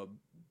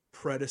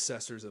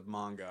predecessors of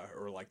manga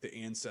or like the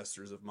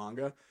ancestors of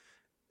manga.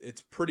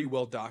 It's pretty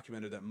well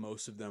documented that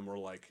most of them were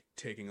like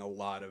taking a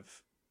lot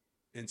of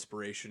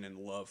inspiration and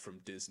love from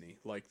Disney.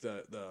 Like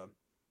the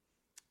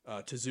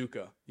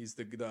Tezuka, he's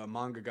the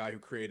manga guy who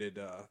created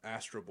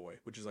Astro Boy,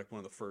 which is like one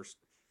of the first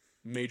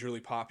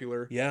majorly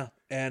popular. yeah,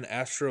 and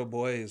Astro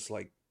Boy is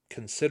like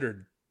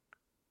considered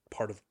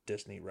part of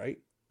Disney, right?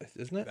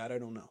 Isn't it? That I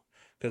don't know. I'm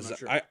Because not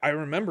sure. I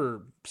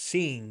remember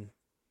seeing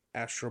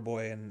Astro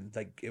Boy and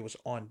like it was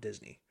on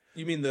Disney.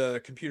 You mean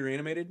the computer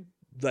animated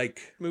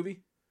Like,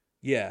 movie?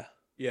 yeah.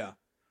 Yeah.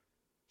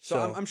 So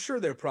So I'm sure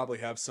they probably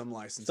have some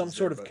licenses some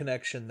sort there, of but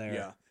connection there.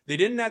 yeah, they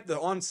didn't at the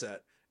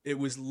onset. It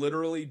was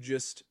literally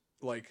just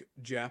like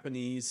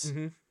Japanese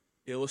Mm-hmm.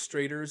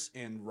 illustrators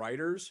and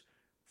writers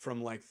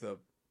from like the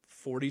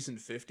 40s and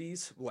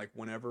 50s, like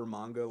whenever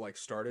manga like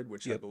started,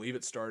 which I Yep. believe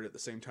it started at the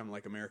same time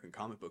like American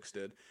comic books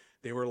did.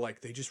 They were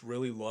like they just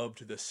really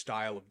loved the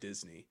style of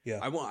Disney. Yeah.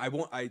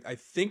 I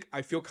think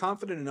I feel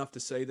confident enough to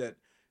say that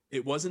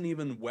it wasn't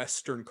even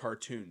Western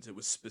cartoons. It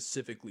was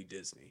specifically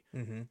Disney.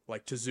 Mm-hmm.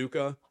 Like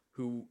Tezuka,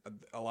 who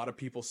a lot of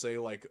people say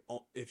like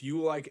if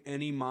you like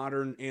any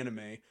modern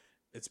anime,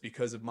 it's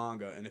because of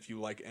manga, and if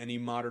you like any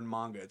modern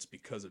manga, it's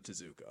because of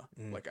Tezuka.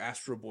 Mm. Like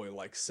Astro Boy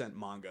like sent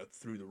manga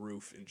through the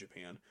roof in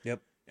Japan.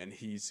 Yep. And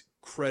he's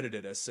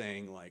credited as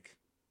saying like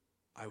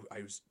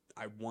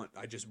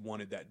I just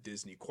wanted that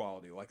Disney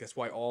quality. Like that's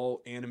why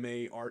all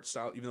anime art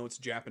style, even though it's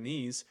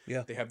Japanese,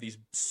 Yeah. they have these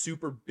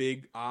super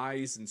big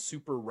eyes and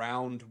super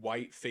round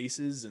white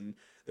faces, and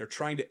they're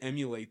trying to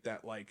emulate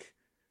that like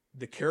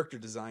the character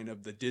design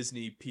of the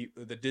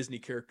Disney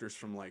characters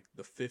from like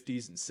the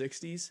 50s and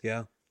 60s.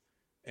 Yeah.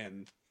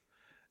 And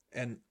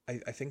And I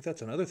think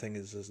that's another thing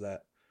is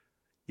that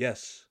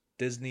yes,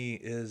 Disney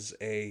is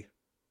a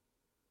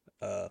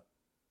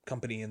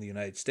company in the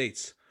United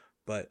States,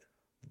 but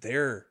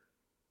they're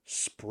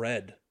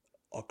spread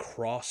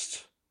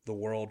across the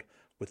world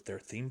with their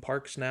theme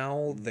parks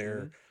now.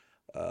 Their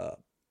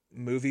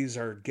movies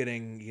are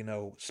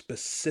getting,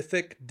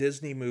 specific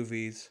Disney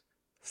movies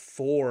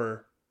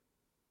for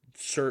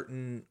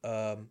certain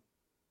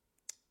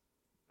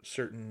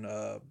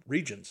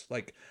regions.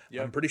 Like,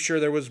 Yep. I'm pretty sure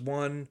there was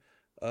one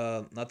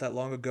not that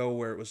long ago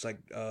where it was like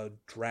a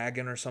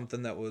dragon or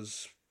something that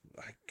was,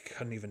 I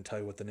couldn't even tell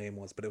you what the name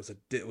was, but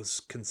it was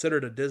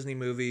considered a Disney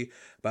movie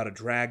about a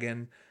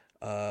dragon.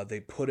 They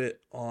put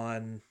it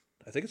on,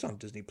 I think it's on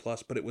Disney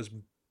Plus, but it was,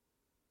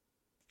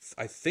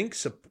 I think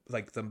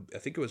I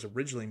think it was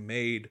originally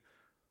made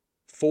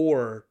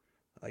for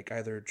like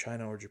either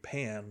China or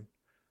Japan.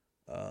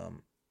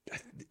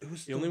 It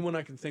was the only one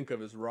I can think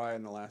of is Raya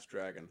and the Last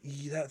Dragon.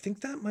 Yeah, I think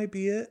that might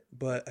be it,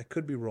 but I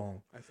could be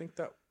wrong. I think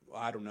that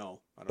I don't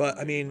know. But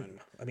I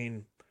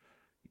mean,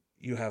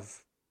 you have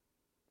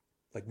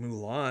like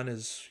Mulan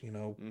is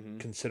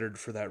considered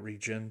for that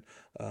region,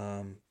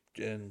 and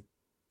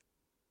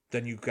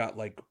then you've got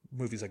like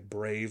movies like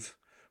Brave,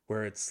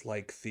 where it's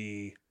like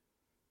the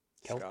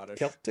Scottish.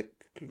 Celtic,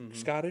 Mhm.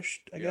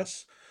 Scottish, I Yeah.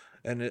 guess.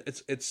 And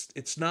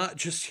it's not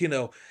just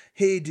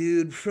hey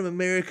dude from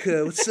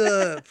America, what's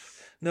up?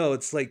 No,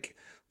 it's like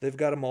they've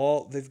got them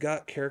all. They've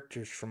got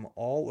characters from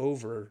all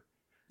over.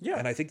 Yeah.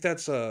 And I think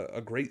that's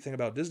a great thing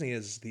about Disney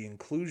is the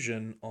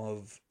inclusion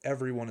of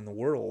everyone in the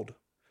world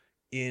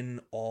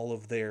in all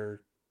of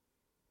their,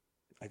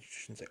 I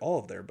shouldn't say all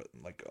of their, but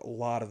like a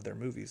lot of their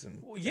movies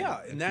and, Well,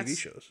 yeah, and and TV that's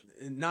shows.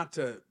 not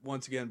to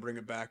once again bring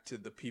it back to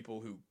the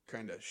people who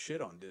kind of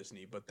shit on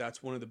Disney, but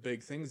that's one of the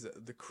big things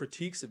that the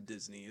critiques of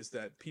Disney is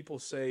that people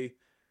say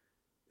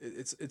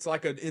it's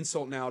like an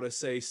insult now to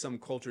say some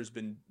culture's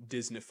been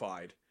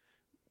Disneyfied,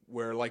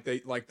 where like the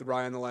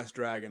Raya and the Last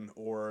Dragon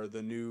or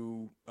the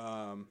new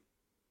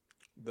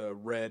the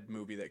Red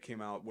movie that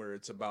came out where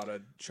it's about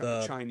a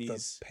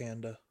Chinese the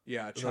panda.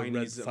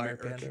 Chinese red fire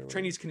panda or whatever.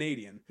 Chinese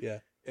Canadian. Yeah.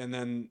 And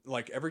then,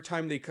 like, every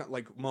time they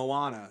like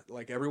Moana,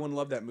 like everyone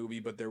loved that movie,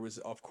 but there was,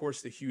 of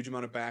course, the huge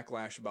amount of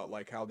backlash about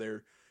like how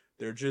they're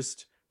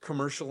just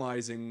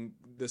commercializing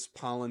this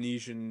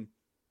Polynesian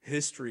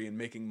history and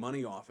making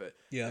money off it.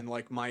 Yeah. And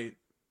like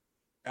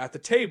at the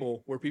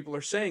table where people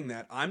are saying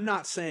that, I'm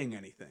not saying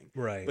anything.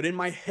 Right. But in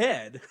my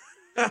head,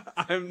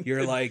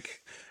 You're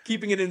like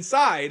keeping it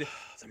inside.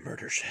 The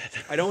murder shed.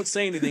 I don't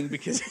say anything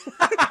because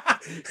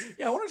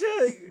yeah, why don't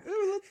you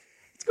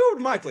let's go over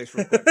to my place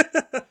real quick.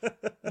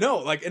 No,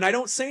 like, and I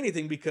don't say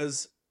anything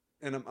because,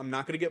 and I'm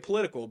not going to get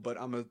political, but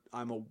I'm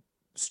a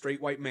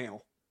straight white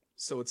male,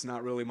 so it's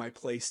not really my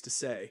place to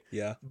say.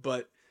 Yeah.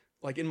 But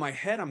like in my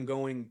head, I'm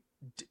going,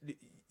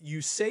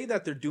 you say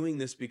that they're doing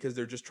this because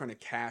they're just trying to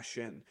cash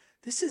in.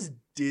 This is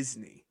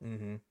Disney.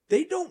 Mm-hmm.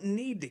 They don't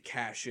need to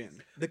cash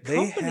in. The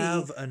company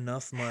have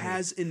enough money.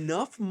 Has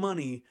enough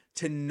money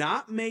to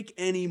not make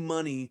any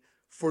money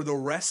for the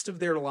rest of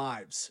their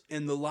lives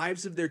and the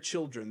lives of their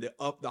children,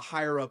 the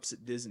higher ups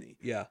at Disney.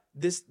 Yeah.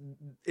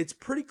 It's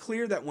pretty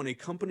clear that when a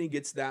company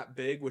gets that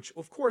big, which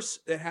of course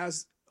it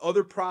has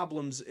other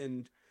problems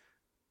and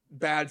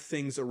bad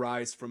things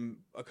arise from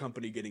a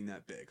company getting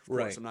that big. Of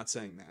course, I'm not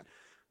saying that.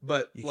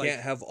 But you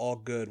can't have all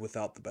good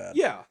without the bad.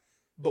 Yeah.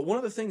 But one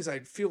of the things I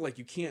feel like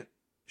you can't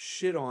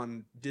shit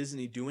on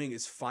Disney doing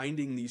is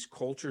finding these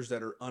cultures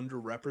that are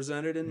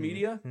underrepresented in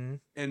media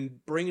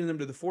and bringing them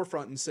to the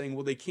forefront and saying,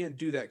 well, they can't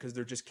do that because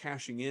they're just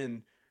cashing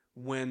in,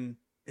 when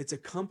it's a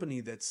company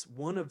that's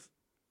one of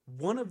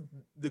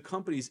the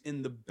companies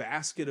in the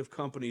basket of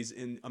companies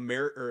in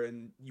America or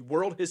in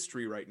world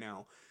history right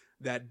now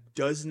that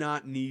does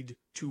not need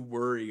to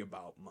worry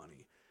about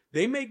money.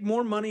 They make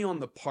more money on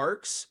the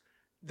parks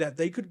that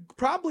they could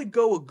probably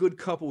go a good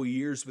couple of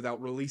years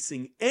without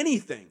releasing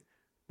anything.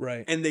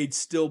 Right. And they'd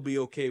still be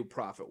okay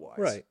profit-wise.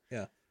 Right,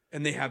 yeah.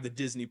 And they have the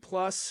Disney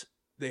Plus.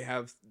 They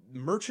have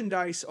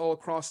merchandise all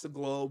across the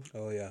globe.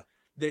 Oh, yeah.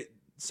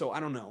 So I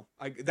don't know.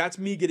 That's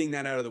me getting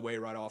that out of the way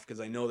right off, because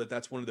I know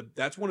that's one of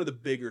the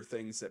bigger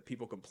things that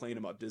people complain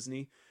about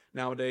Disney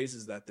nowadays,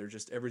 is that they're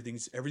just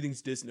everything's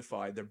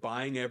Disneyfied. They're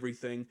buying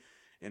everything.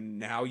 And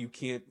now you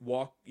can't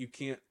walk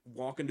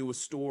into a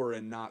store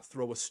and not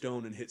throw a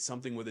stone and hit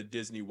something with a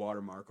Disney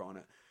watermark on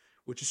it,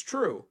 which is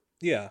true.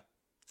 Yeah.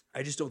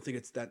 I just don't think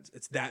it's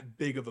that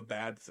big of a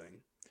bad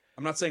thing.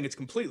 I'm not saying it's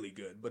completely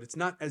good, but it's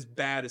not as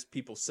bad as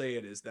people say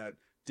it is, that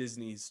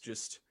Disney's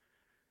just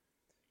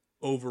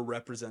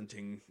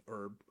overrepresenting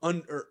or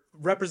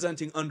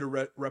representing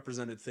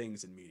underrepresented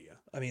things in media.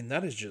 I mean,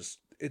 that is just,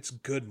 it's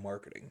good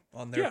marketing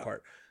on their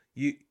part.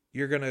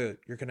 You're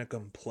gonna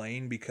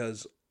complain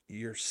because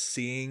you're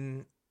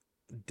seeing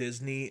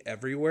Disney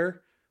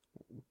everywhere.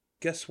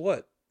 Guess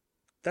what?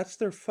 That's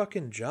their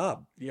fucking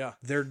job. Yeah.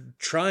 They're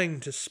trying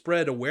to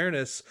spread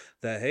awareness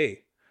that,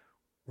 hey,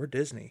 we're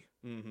Disney.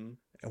 Mm-hmm.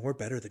 And we're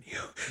better than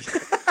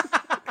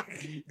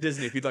you.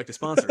 Disney, if you'd like to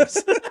sponsor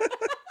us.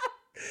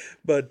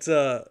 But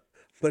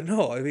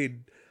no, I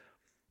mean,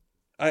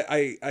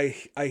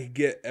 I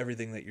get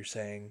everything that you're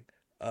saying.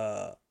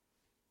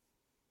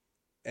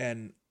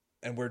 And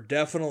we're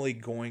definitely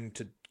going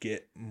to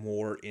get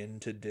more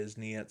into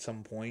Disney at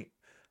some point.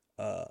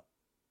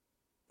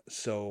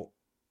 So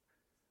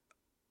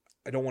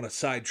I don't want to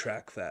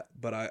sidetrack that,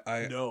 but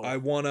I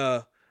want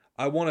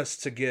us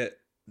to get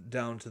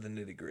down to the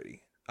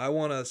nitty-gritty. I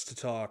want us to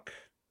talk,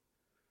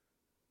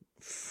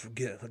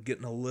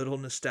 getting a little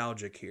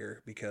nostalgic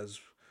here, because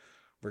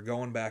we're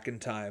going back in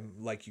time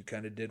like you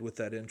kind of did with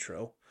that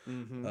intro.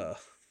 Mm-hmm.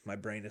 My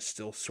brain is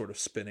still sort of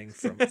spinning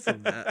from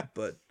that,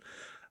 but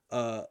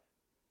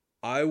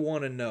I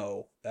want to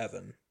know,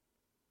 Evan,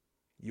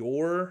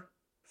 your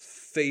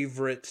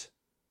favorite,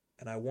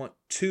 and I want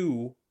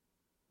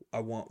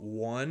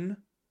one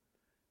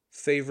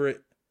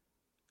favorite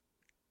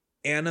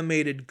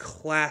animated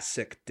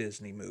classic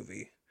Disney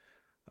movie.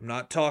 I'm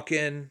not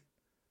talking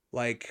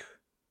like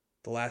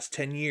the last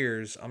 10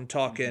 years. I'm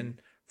talking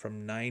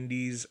from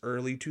 90s,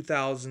 early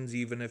 2000s,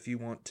 even if you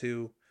want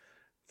to,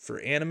 for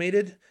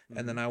animated.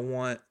 And then I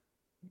want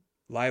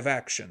live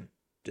action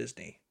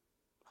Disney.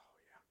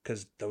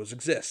 Because those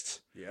exist.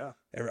 Yeah.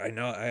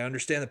 I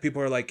understand that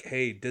people are like,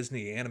 hey,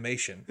 Disney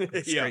animation,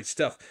 it's great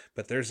stuff.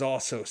 But there's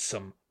also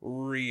some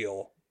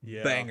real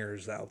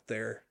bangers out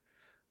there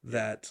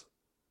that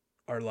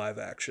are live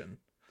action.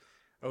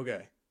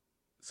 Okay.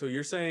 So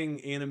you're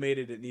saying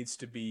animated, it needs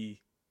to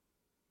be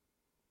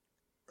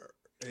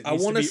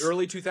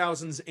early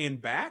 2000s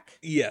and back?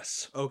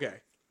 Yes.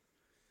 Okay.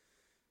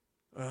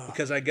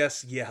 Because I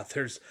guess,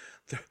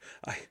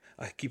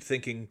 I keep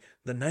thinking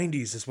the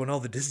 90s is when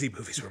all the Disney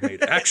movies were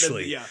made.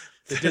 Actually,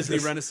 the Disney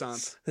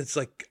Renaissance. It's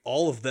like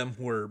all of them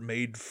were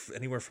made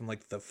anywhere from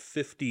like the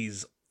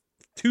 50s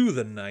to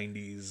the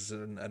 90s.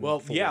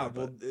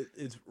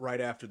 It's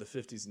right after the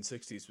 50s and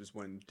 60s was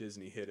when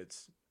Disney hit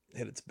its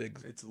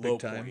low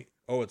time. Point.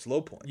 Oh, it's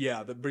low point.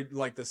 Yeah,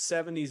 like the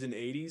 70s and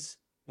 80s.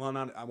 Well,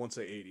 I won't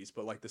say 80s,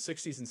 but like the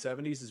 60s and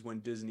 70s is when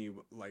Disney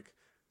like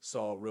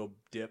saw a real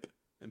dip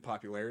in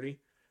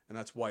popularity. And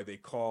that's why they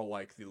call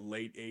like the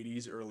late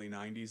 80s, early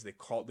 90s, they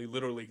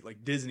literally,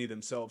 like Disney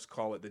themselves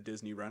call it the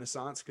Disney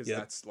Renaissance, because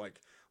that's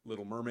like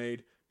Little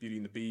Mermaid, Beauty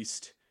and the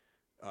Beast,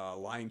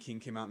 Lion King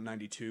came out in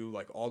 92.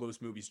 Like all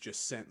those movies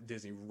just sent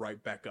Disney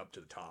right back up to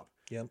the top.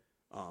 Yep.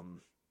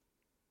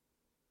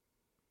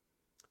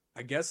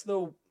 I guess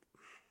though,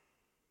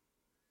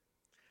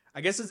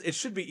 I guess it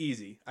should be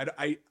easy.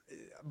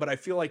 But I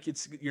feel like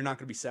you're not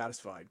going to be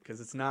satisfied because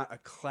it's not a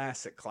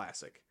classic.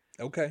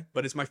 Okay.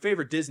 But it's my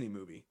favorite Disney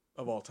movie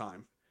of all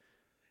time.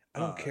 I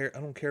don't care. I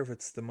don't care if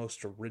it's the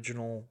most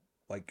original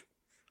like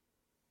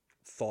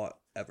thought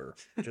ever.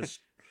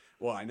 Just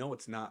Well, I know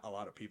it's not a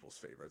lot of people's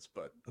favorites,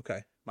 but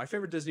okay. my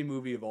favorite Disney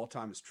movie of all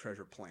time is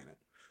Treasure Planet.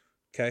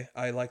 Okay,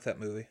 I like that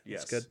movie.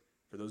 Yes. It's good.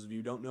 For those of you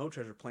who don't know,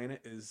 Treasure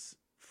Planet is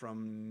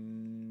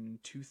from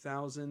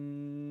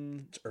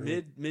 2000,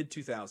 mid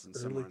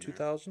 2000s, Early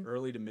 2000,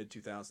 early to mid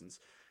 2000s.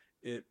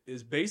 It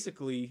is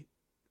basically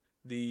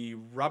the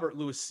Robert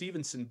Louis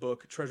Stevenson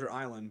book Treasure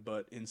Island,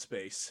 but in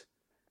space.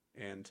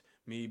 And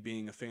me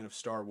being a fan of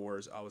Star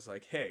Wars, I was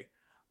like, hey,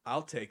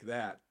 I'll take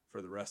that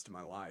for the rest of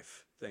my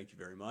life. Thank you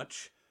very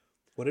much.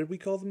 What did we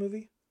call the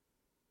movie?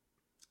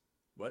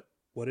 What?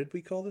 What did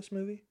we call this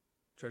movie?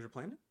 Treasure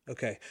Planet?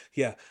 Okay,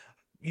 yeah.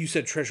 You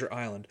said Treasure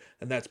Island,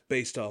 and that's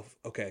based off.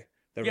 Okay,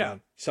 never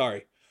mind.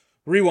 Sorry.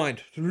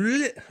 Rewind.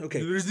 Okay.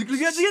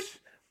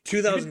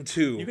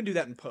 2002. You can do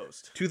that in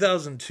post.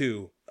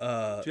 2002.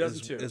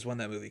 2002 is when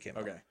that movie came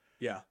out. Okay.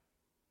 Yeah.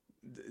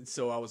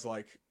 So I was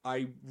like,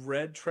 I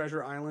read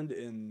Treasure Island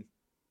in,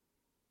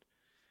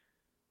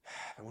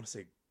 I want to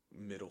say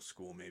middle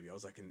school maybe. I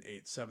was like in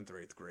 7th or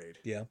 8th grade.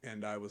 Yeah.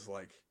 And I was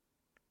like,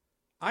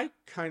 I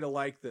kind of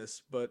like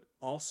this, but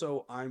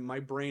also my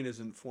brain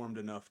isn't formed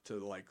enough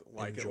to like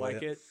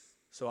it.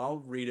 So I'll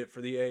read it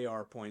for the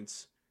AR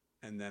points,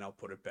 and then I'll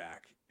put it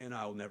back, and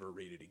I'll never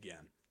read it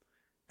again.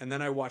 And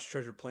then I watched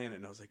Treasure Planet,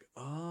 and I was like,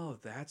 oh,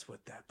 that's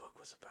what that book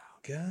was about.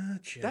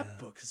 Gotcha. That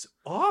book is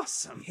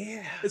awesome.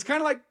 Yeah. It's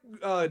kind of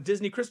like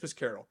Disney Christmas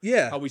Carol.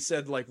 Yeah. How we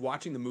said, like,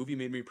 watching the movie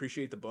made me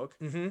appreciate the book.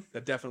 Mm-hmm.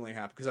 That definitely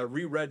happened, because I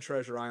reread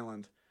Treasure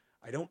Island.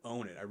 I don't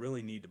own it. I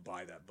really need to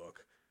buy that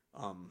book.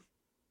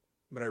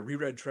 But I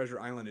reread Treasure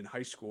Island in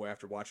high school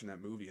after watching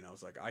that movie, and I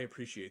was like, I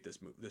appreciate this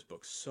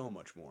book so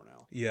much more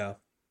now. Yeah.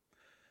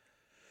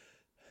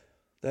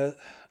 That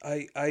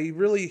I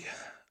really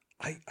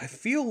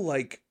feel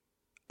like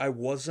I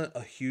wasn't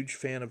a huge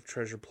fan of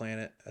Treasure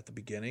Planet at the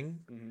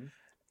beginning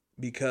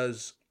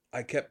because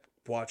I kept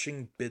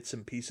watching bits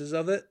and pieces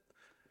of it.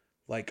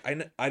 Like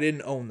I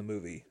didn't own the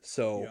movie,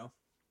 so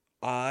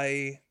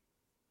I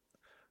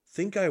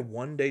think I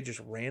one day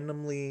just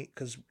randomly,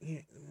 because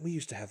we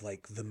used to have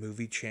like the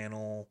movie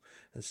channel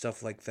and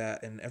stuff like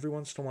that, and every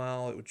once in a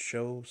while it would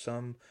show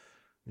some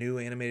new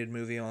animated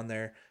movie on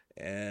there,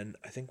 and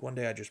I think one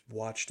day I just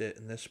watched it,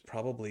 and I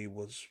probably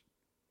was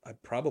a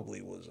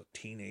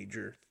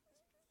teenager,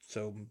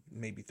 so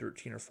maybe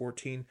 13 or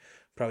 14,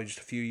 probably just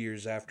a few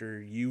years after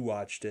you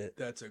watched it.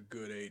 That's a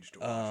good age to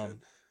watch it.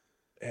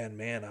 And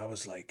man, I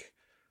was like,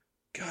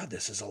 God,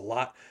 this is a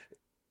lot,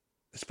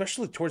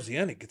 especially towards the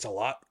end, it gets a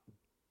lot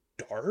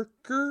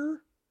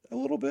darker a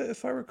little bit,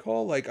 if I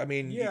recall. Like, I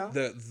mean,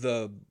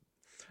 they're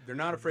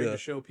not afraid to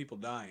show people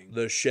dying.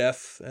 The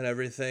chef and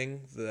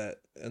everything that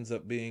ends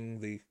up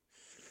being the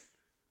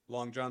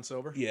Long John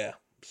Silver. Yeah,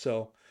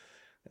 so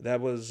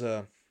that was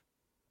a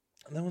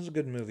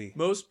good movie.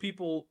 Most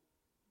people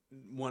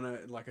want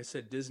to, like I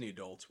said, Disney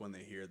adults, when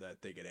they hear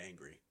that, they get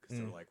angry because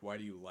they're like, "Why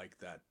do you like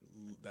that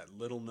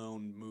little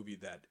known movie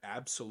that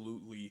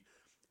absolutely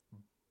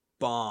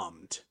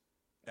bombed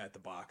at the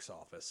box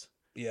office?"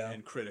 Yeah.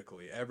 And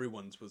critically,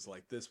 everyone's was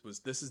like, this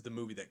is the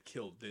movie that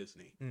killed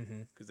Disney,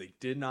 because they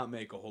did not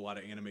make a whole lot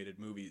of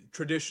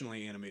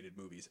traditionally animated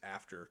movies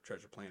after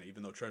Treasure Planet,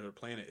 even though Treasure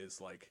Planet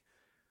is like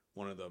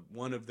one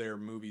of their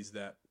movies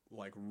that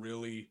like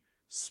really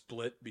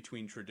split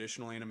between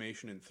traditional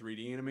animation and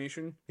 3D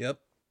animation. Yep.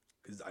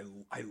 Because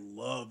I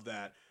love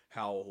that,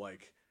 how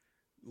like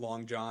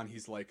Long John,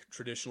 he's like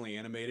traditionally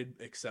animated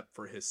except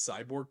for his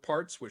cyborg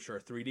parts, which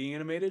are 3D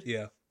animated.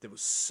 Yeah. That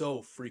was so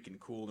freaking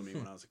cool to me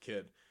when I was a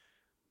kid.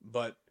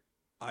 But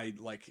I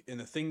like, and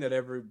the thing that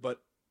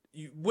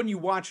when you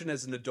watch it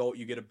as an adult,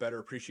 you get a better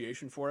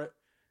appreciation for it.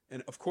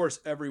 And of course,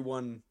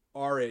 everyone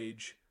our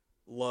age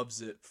loves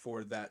it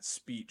for that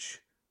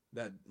speech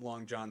that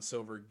Long John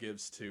Silver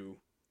gives to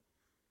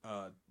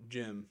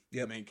Jim,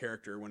 the main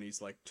character, when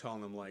he's like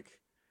telling him like,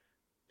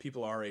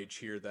 people our age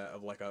here that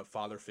of like a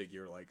father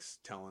figure, like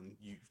telling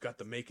you've got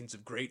the makings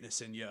of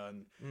greatness in you,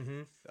 and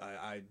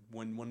I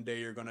when one day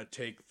you're gonna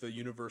take the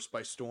universe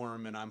by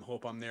storm, and I'm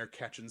there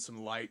catching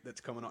some light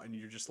that's coming on, and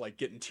you're just like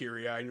getting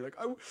teary eyed, and you're like,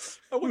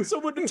 I want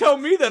someone to tell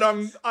me that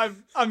I'm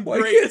Why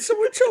great. Can't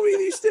someone tell me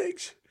these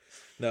things?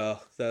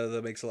 No,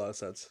 that makes a lot of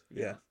sense.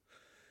 Yeah.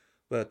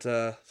 But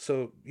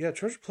so yeah,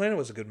 Treasure Planet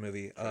was a good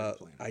movie.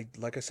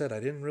 Like I said, I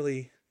didn't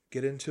really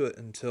get into it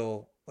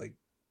until like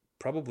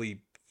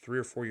probably 3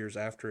 or 4 years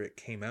after it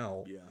came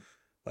out. Yeah.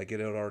 Like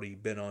it had already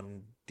been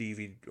on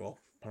DVD. Well,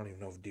 I don't even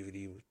know if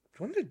DVD was.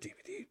 When did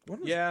DVD?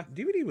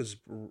 DVD was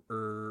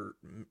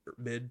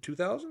mid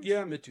 2000s?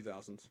 Yeah, mid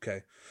 2000s.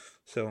 Okay.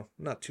 So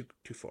not too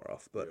far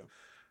off, but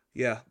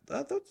yeah,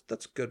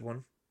 that's a good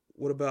one.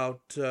 What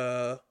about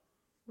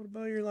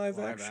your live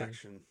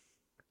action?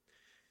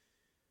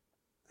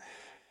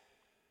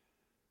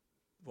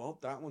 Well,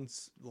 that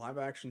one's live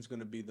action's going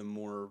to be the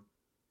more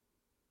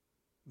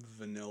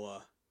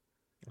vanilla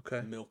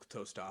Okay. milk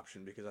toast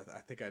option because I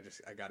think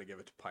I got to give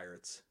it to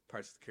Pirates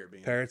of the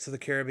Caribbean, Pirates of the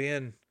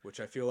Caribbean. which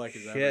I feel like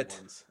is Shit.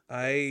 everyone's.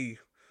 I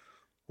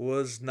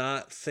was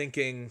not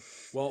thinking.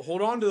 Well,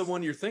 hold on to the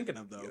one you're thinking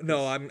of though.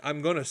 No,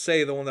 I'm going to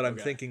say the one that I'm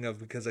Okay. thinking of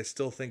because I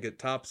still think it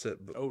tops it.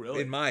 Oh,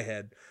 really? In my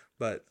head,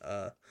 but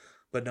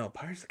no,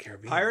 Pirates of the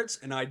Caribbean. Pirates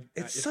and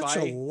It's such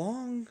a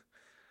long,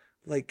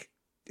 like,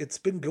 it's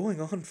been going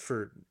on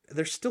for.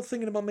 They're still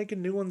thinking about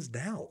making new ones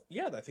now.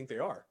 Yeah, I think they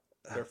are.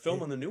 They're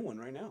filming the new one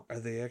right now.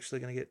 Are they actually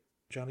going to get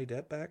Johnny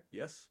Depp back?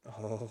 Yes.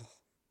 Oh.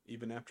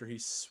 Even after he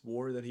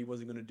swore that he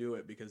wasn't going to do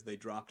it because they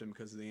dropped him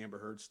because of the Amber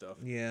Heard stuff.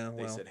 Yeah,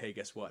 They said, hey,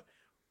 guess what?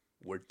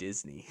 We're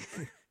Disney.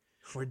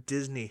 We're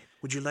Disney.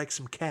 Would you like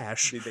some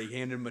cash? They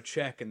handed him a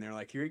check and they're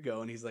like, here you go.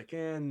 And he's like,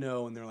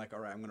 no. And they're like, all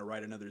right, I'm going to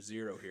write another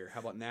 0 here.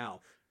 How about now?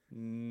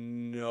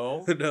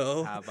 No.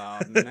 No. How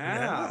about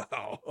now?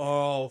 No.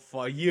 Oh,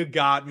 fuck. You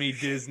got me,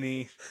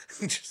 Disney.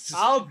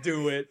 I'll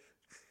do it.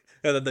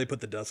 And then they put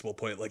the decimal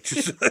point like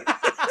just.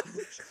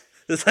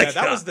 It's like,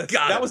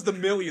 yeah, that was the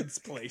millions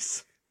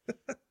place.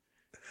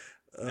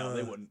 No,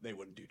 they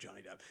wouldn't do Johnny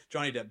Depp.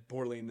 Johnny Depp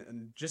poorly,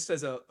 and just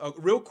as a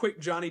real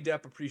quick Johnny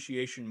Depp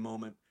appreciation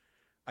moment,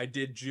 I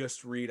did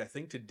just read, I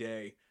think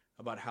today,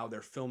 about how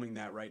they're filming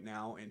that right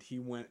now, and he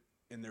went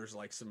and there's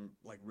like some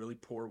like really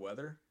poor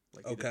weather,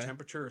 like either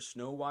temperature or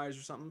snow wise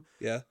or something.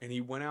 Yeah. And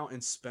he went out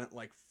and spent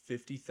like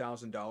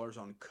 $50,000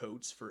 on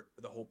coats for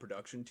the whole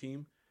production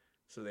team,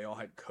 so they all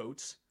had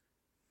coats.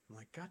 I'm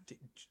like, God damn.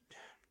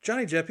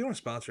 Johnny Depp, you want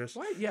to sponsor us?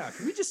 Why? Yeah,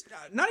 can we just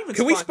not even?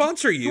 Can we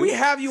sponsor you? Can we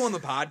have you on the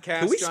podcast?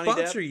 Can we Johnny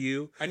sponsor Depp?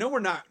 you? I know we're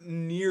not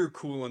near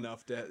cool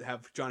enough to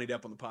have Johnny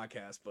Depp on the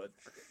podcast, but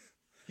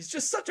he's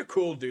just such a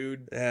cool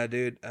dude. Yeah,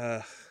 dude.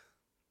 I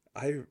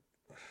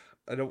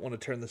don't want to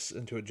turn this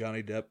into a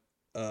Johnny Depp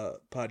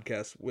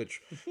podcast,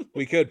 which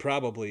we could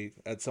probably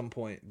at some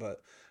point,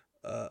 but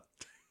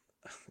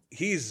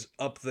he's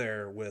up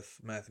there with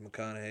Matthew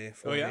McConaughey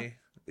for me.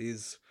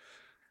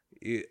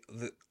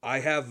 I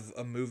have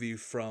a movie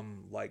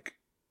from like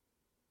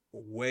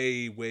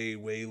way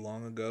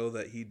long ago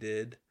that he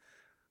did,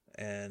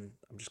 and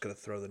I'm just gonna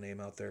throw the name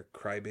out there.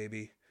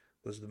 Crybaby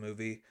was the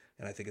movie,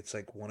 and I think it's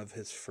like one of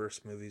his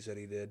first movies that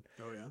he did.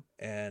 Oh yeah.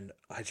 And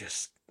I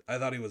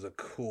thought he was a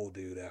cool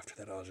dude. After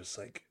that, I was just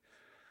like,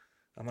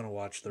 I'm gonna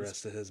watch the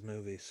rest of his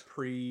movies.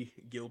 Pre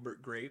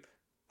Gilbert Grape.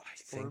 I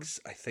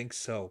think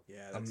so.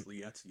 Yeah,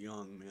 that's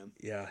young, man.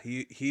 Yeah,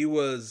 he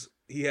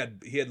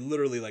had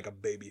literally like a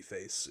baby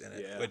face in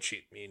it, which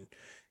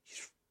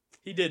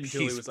he did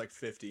until he was like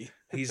 50.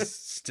 He's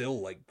still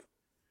like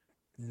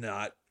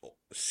not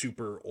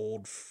super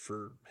old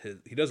for his.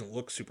 He doesn't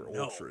look super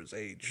old for his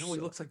age. No, he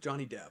looks like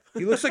Johnny Depp.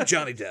 He looks like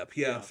Johnny Depp.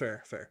 Yeah,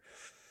 fair.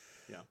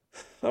 Yeah.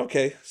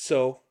 Okay,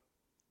 so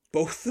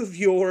both of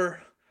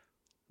your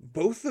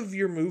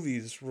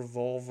movies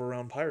revolve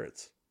around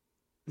pirates.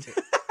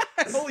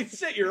 Holy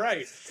shit, you're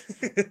right.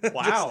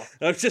 Wow.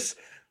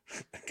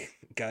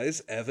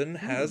 Guys, Evan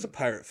has a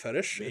pirate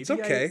fetish. Maybe it's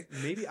okay.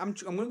 I'm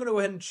going to go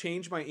ahead and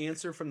change my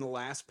answer from the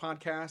last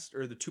podcast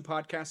or the 2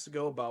 podcasts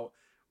ago about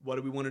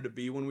what we wanted to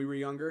be when we were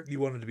younger. You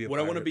wanted to be a pirate. What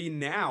I want to be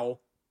now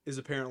is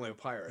apparently a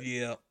pirate.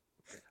 Yeah.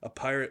 A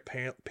pirate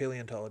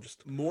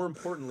paleontologist. More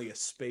importantly, a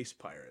space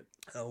pirate.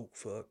 Oh,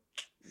 fuck.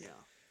 Yeah.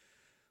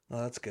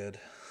 Oh, that's good.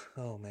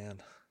 Oh,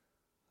 man.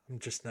 I'm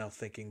just now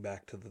thinking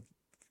back to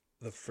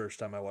the first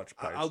time I watched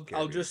Pirates of the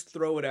Caribbean. I'll just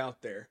throw it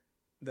out there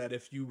that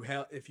if you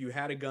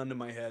had a gun to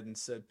my head and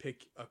said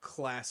pick a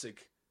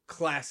classic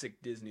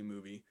Disney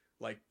movie,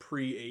 like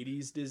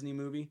pre-80s Disney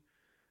movie,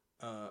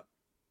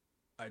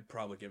 I'd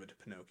probably give it to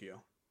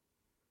Pinocchio.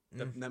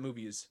 That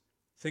movie is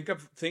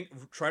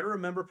try to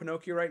remember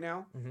Pinocchio right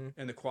now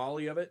and the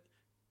quality of it.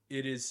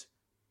 It is,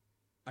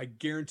 I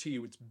guarantee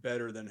you it's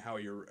better than how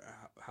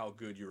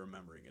good you're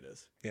remembering it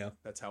is. Yeah.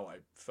 That's how I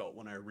felt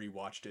when I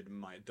rewatched it in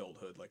my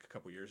adulthood like a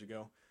couple years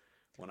ago.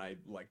 When I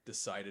like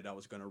decided I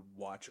was going to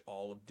watch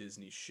all of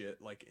Disney shit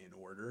like in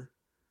order,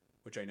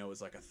 which I know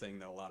is like a thing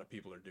that a lot of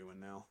people are doing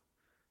now.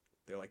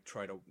 They like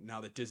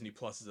now that Disney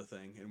Plus is a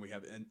thing and we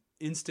have an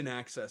instant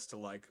access to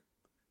like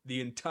the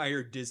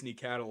entire Disney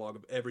catalog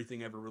of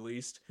everything ever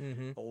released.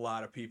 A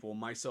lot of people,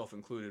 myself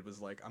included,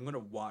 was like, I'm going to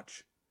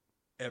watch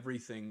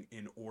everything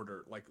in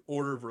order, like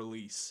order of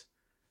release.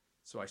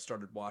 So I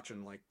started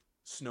watching like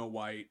Snow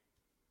White,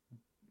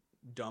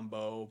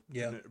 Dumbo,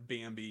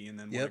 Bambi, and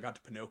then when I got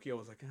to Pinocchio, I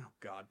was like, oh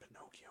God,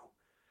 Pinocchio.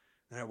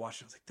 And I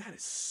watched it, I was like, that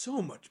is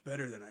so much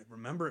better than I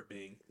remember it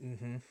being.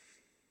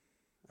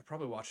 I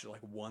probably watched it like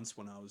once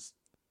when I was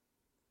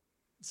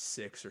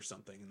 6 or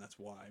something, and that's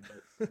why,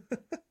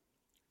 but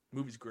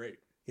movie's great.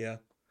 Yeah.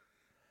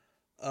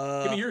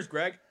 Give me yours,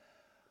 Greg.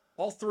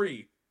 All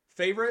 3.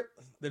 Favorite,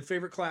 then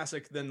favorite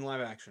classic, then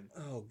live action.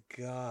 Oh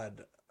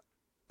God.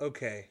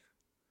 Okay.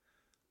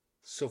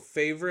 So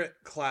favorite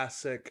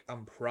classic,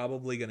 I'm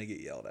probably going to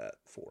get yelled at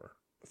for.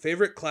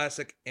 Favorite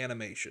classic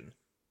animation.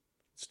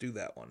 Let's do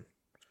that one.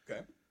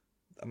 Okay.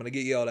 I'm going to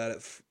get yelled at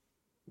it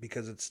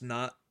because it's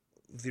not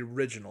the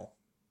original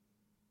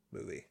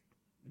movie.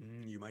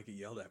 You might get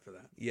yelled at for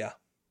that. Yeah.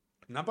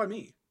 Not by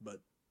me,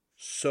 but...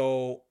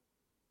 So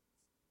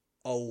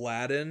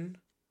Aladdin,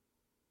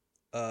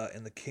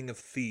 and the King of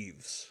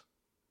Thieves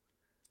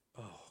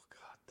Oh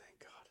God, thank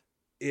God.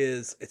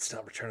 it's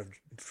not Return of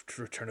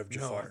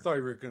No, I Jafar. thought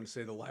you were going to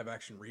say the live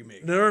action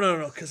remake.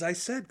 No, because I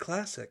said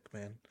classic,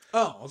 man.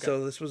 Oh, okay.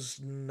 So this was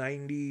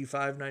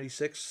 95,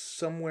 96,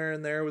 somewhere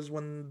in there was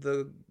when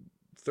the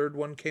third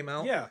one came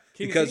out. Yeah,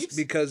 King of because Thieves?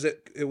 because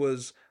it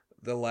was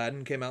the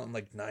Aladdin came out in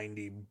like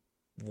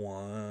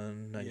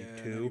 91, 92, Yeah,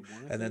 91,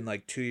 I and then think.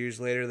 like 2 years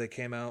later they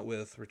came out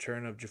with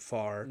Return of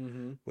Jafar,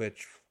 Mm-hmm.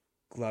 which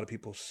a lot of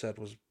people said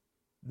was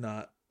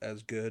not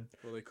as good.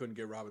 Well, they couldn't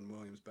get Robin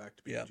Williams back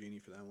to be the genie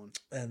for that one.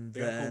 And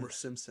They then got Homer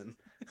Simpson.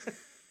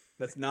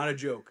 That's not a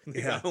joke.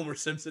 They got Homer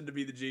Simpson to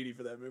be the genie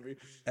for that movie.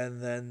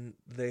 And then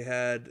they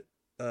had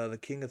the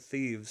King of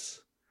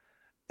Thieves,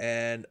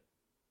 and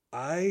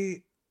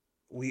I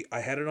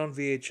had it on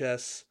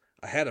VHS.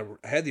 I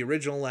had the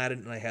original Aladdin,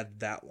 and I had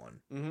that one.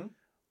 Mm-hmm.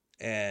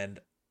 And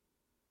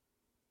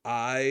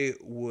I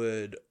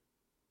would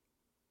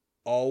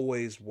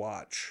always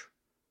watch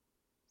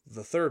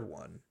the third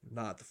one,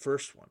 not the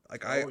first one.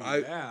 Like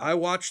I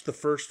watched the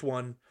first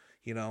one,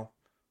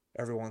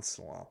 every once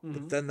in a while. Mm-hmm.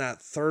 But then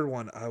that third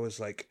one, I was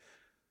like,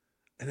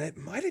 and it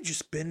might have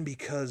just been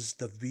because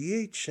the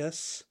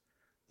VHS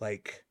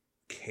like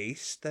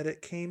case that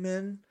it came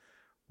in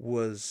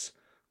was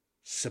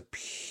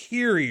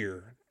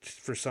superior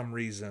for some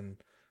reason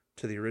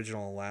to the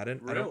original Aladdin.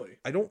 Really?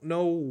 I don't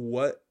know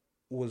what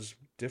was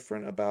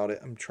different about it.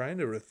 I'm trying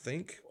to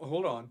rethink.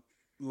 Hold on.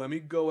 Let me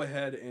go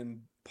ahead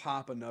and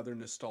pop another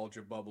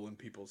nostalgia bubble in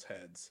people's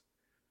heads.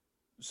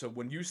 So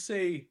when you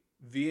say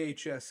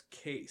VHS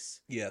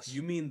case, yes,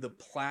 you mean the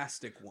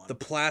plastic one. The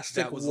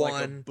plastic that was one,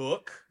 like a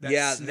book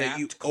that that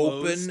you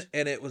closed. open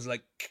and it was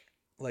like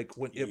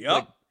when it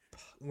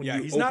when yeah,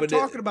 you he's not opened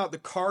talking about the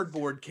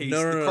cardboard case.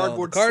 No, the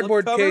cardboard, the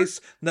cardboard slip case.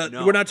 Cover?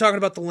 No, we're not talking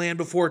about the Land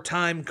Before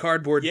Time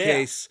cardboard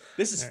case.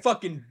 This is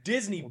fucking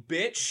Disney,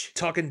 bitch.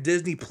 Talking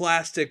Disney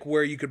plastic,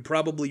 where you could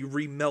probably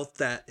remelt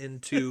that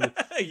into,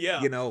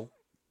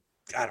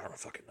 I don't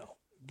fucking know,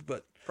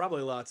 but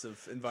probably lots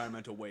of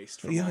environmental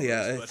waste. From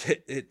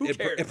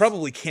it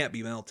probably can't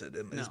be melted,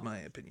 is my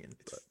opinion.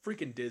 It's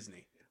freaking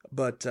Disney.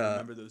 But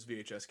remember those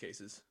VHS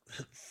cases?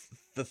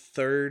 The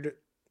third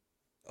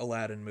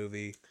Aladdin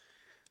movie.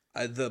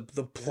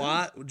 The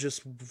plot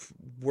just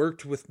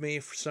worked with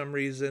me for some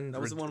reason. That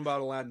was the one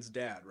about Aladdin's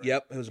dad, right?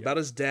 Yep, it was about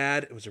his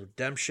dad. It was a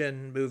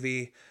redemption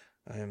movie,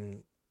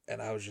 and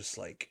I was just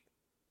like,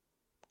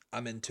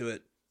 I'm into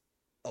it.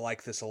 I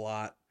like this a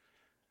lot,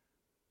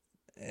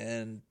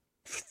 and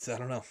I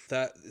don't know,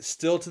 that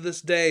still to this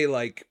day,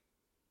 like,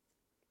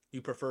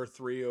 you prefer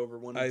 3 over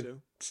 1 and 2? I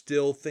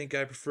still think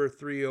I prefer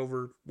 3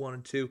 over 1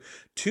 and 2.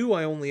 2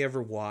 I only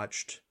ever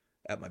watched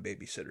at my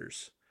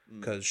babysitter's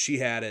because she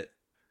had it.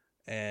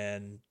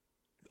 And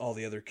all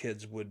the other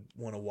kids would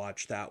want to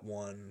watch that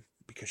one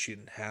because she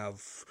didn't have...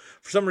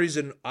 For some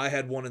reason, I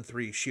had 1 and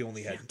 3. She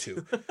only had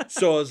 2.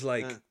 So I was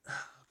like,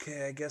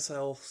 okay, I guess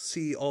I'll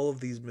see all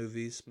of these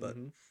movies. But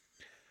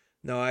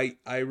no,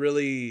 I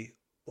really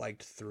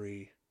liked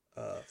 3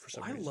 for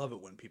some reason. I love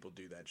it when people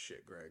do that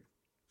shit, Greg.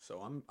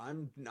 So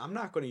I'm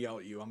not going to yell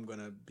at you. I'm going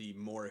to be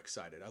more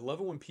excited. I love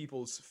it when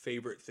people's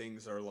favorite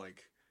things are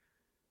like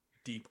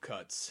deep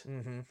cuts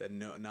that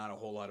not a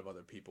whole lot of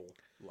other people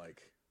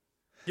like.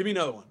 Give me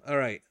another one. All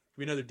right. Give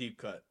me another deep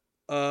cut.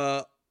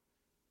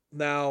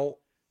 Now,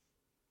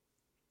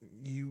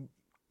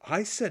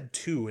 I said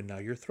 2, and now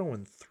you're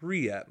throwing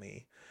 3 at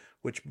me,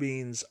 which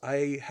means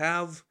I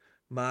have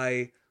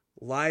my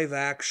live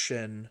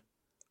action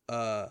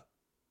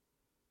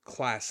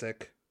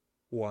classic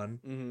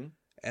one,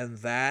 and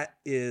that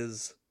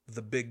is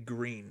The Big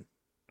Green.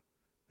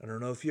 I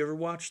don't know if you ever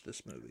watched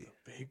this movie.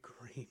 The Big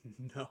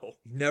Green? No.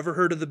 Never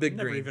heard of The Big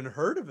Green? Never even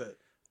heard of it.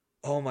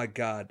 Oh my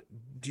God.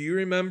 Do you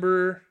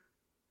remember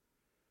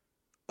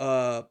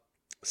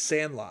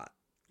Sandlot?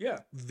 Yeah.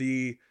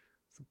 The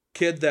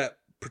kid that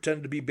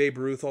pretended to be Babe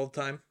Ruth all the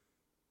time?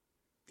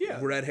 Yeah.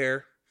 Red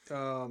hair.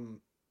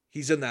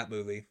 He's in that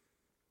movie.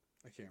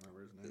 I can't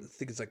remember his name. I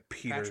think it's like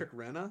Peter. Patrick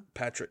Renna?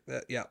 Patrick.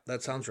 Yeah,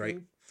 that sounds right.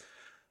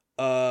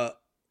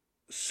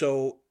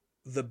 So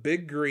The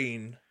Big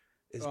Green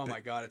is... Oh my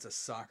God, it's a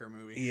soccer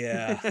movie.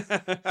 Yeah.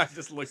 I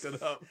just looked it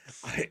up.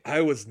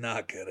 I was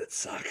not good at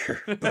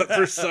soccer, but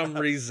for some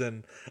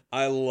reason,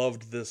 I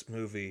loved this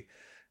movie.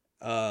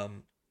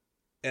 And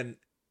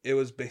it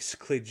was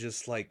basically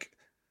just like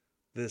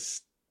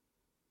this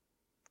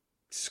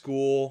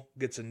school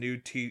gets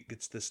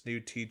this new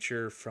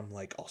teacher from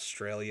like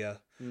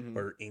Australia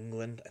or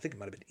England. I think it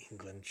might have been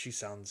England. She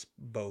sounds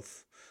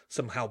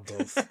somehow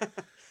both.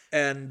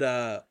 And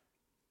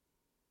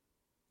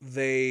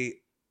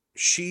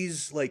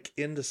she's like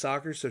into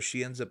soccer, so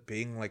she ends up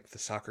being like the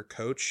soccer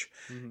coach,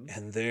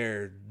 and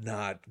they're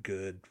not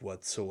good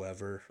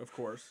whatsoever. Of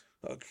course.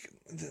 Okay.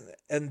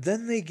 And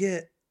then they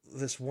get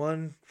this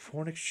one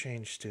foreign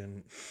exchange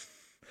student,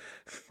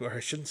 or I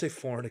shouldn't say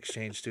foreign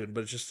exchange student,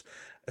 but it's just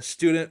a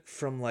student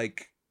from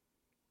like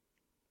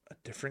a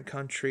different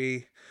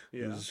country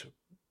whose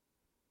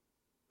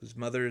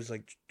mother is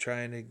like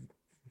trying to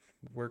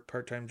work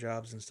part-time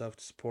jobs and stuff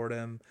to support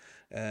him.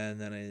 And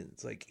then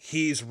it's like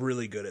he's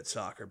really good at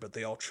soccer, but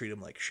they all treat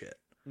him like shit.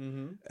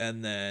 Mm-hmm.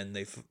 And then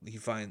they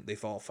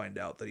all find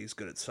out that he's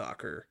good at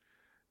soccer.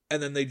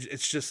 And then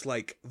it's just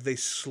like they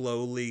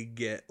slowly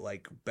get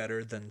like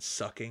better than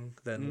sucking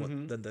than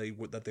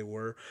what they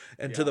were,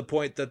 and to the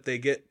point that they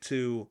get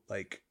to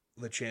like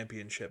the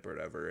championship or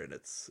whatever, and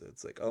it's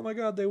like, oh my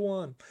god, they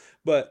won.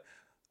 But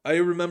I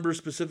remember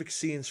specific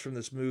scenes from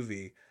this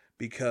movie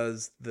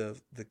because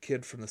the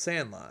kid from The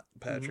Sandlot,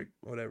 Patrick,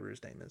 whatever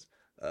his name is,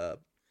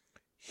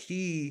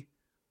 he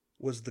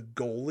was the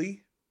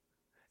goalie,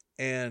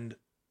 and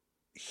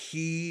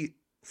he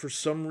for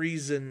some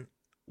reason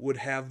would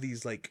have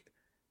these like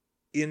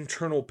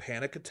internal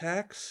panic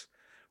attacks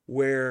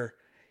where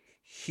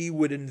he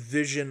would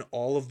envision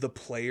all of the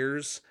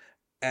players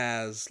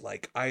as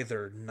like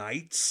either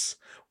knights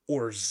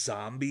or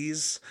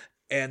zombies,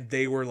 and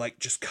they were like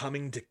just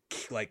coming to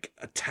like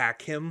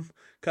attack him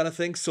kind of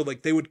thing. So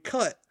like they would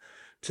cut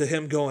to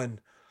him going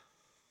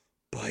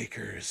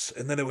bikers,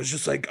 and then it was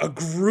just like a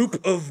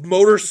group of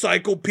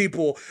motorcycle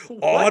people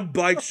on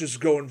bikes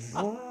just going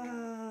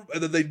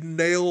and then they'd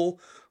nail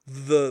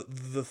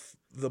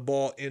the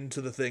ball into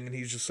the thing, and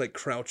he's just like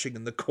crouching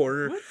in the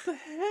corner. What the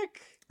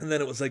heck? And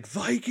then it was like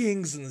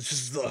Vikings, and it's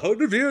just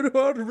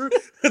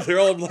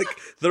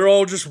they're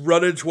all just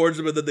running towards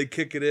him, and then they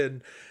kick it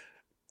in,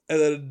 and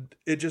then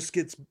it just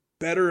gets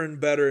better and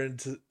better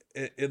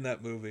in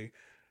that movie.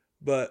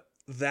 But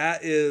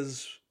that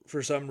is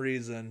for some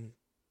reason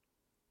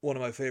one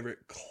of my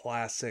favorite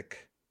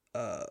classic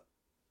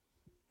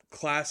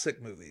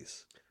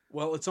movies.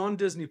 Well, it's on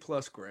Disney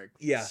Plus, Greg.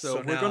 Yeah, so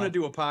we're now going to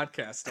do a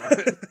podcast on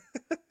it.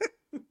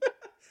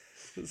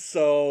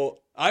 So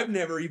I've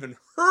never even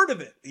heard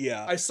of it.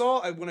 Yeah, I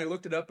saw when I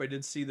looked it up. I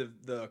did see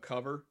the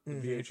cover, the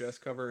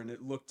VHS cover, and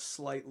it looked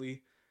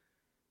slightly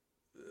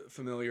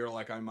familiar.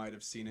 Like I might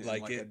have seen it in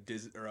like a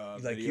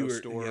video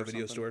store. Yeah, or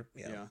video something. store.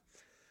 Yeah.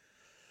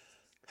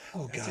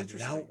 Oh That's god!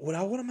 Now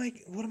what am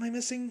I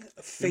missing?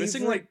 You're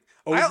missing like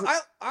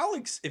I'll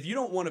if you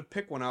don't want to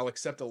pick one, I'll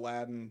accept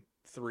Aladdin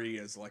 3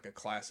 as like a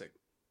classic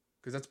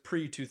because that's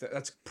pre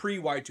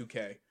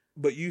Y2K.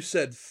 But you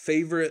said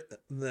favorite,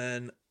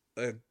 then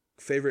a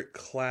favorite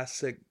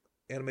classic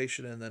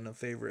animation, and then a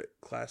favorite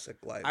classic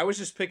live. I was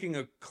just picking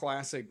a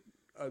classic,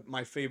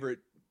 my favorite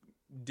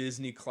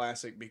Disney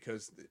classic,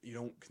 because you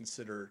don't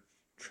consider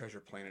Treasure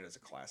Planet as a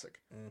classic.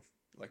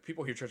 Like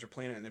people hear Treasure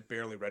Planet and it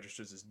barely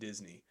registers as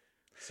Disney.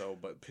 So,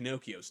 but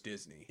Pinocchio's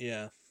Disney.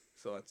 Yeah.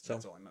 So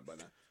that's all I meant by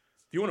that.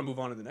 If you want to move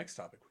on to the next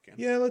topic, we can.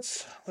 Yeah,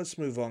 let's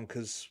move on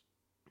because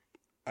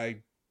I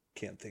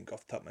can't think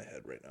off the top of my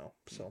head right now.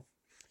 So,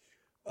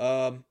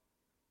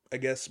 I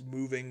guess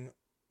moving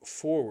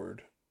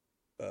forward,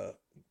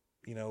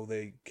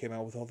 they came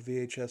out with all the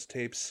VHS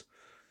tapes.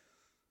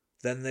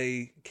 Then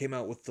they came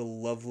out with the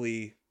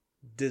lovely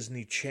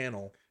Disney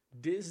Channel.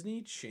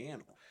 Disney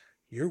Channel.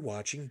 You're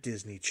watching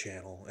Disney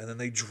Channel, and then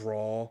they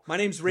draw. My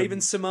name's Raven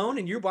Simone,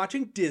 and you're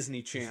watching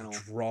Disney Channel.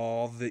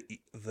 Draw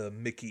the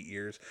Mickey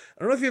ears.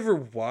 I don't know if you ever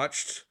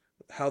watched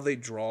how they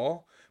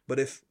draw, but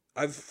if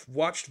I've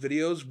watched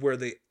videos where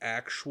they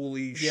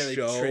actually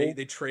show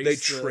they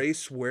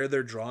trace where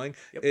they're drawing.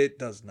 Yep. It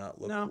does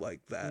not look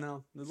like that.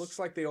 No, it looks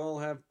like they all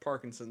have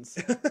Parkinson's.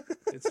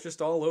 It's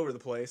just all over the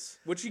place,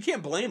 which you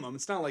can't blame them.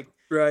 It's not like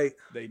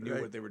they knew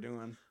what they were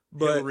doing.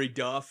 But Hilary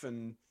Duff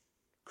and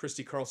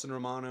Christy Carlson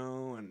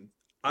Romano, and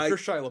I'm sure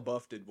Shia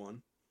LaBeouf did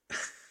one.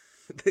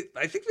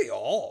 I think they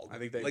all. I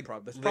think that's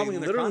probably they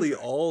in their literally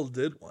contract. all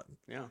did one.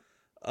 Yeah.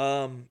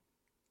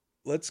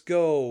 Let's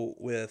go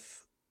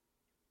with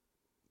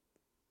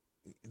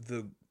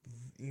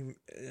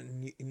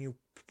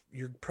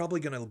you're probably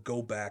gonna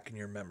go back in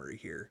your memory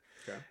here.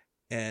 Okay.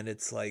 And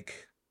it's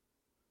like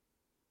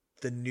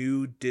the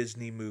new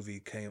Disney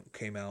movie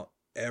came out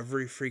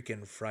every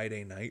freaking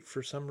Friday night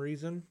for some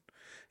reason.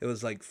 It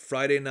was like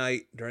Friday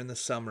night during the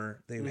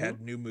summer. They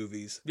had new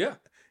movies. Yeah.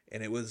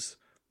 And it was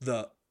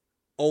the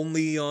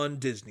only on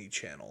Disney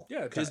Channel.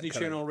 Yeah, Disney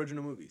Channel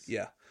original movies.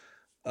 Yeah.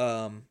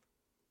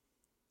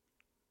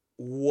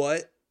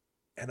 What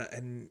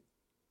and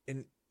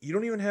you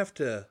don't even have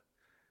to.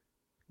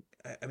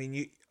 I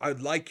mean,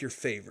 I'd like your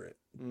favorite,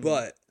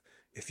 but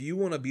if you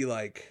want to be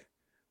like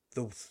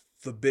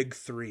the big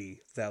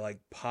three that like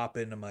pop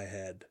into my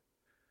head,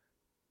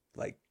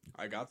 like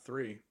I got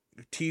 3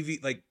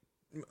 TV. Like,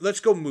 let's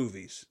go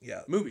movies.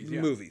 Yeah, movies.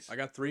 Yeah. Movies. I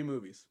got 3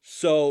 movies.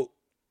 So,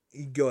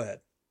 go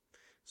ahead.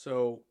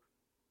 So,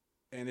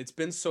 and it's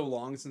been so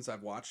long since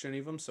I've watched any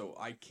of them, so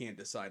I can't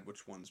decide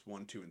which one's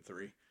 1, 2, and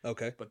 3.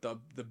 Okay. But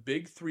the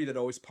big 3 that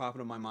always pop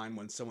into my mind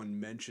when someone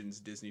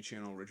mentions Disney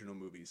Channel original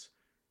movies.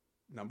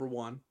 Number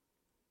 1,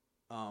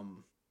 it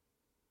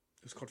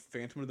was called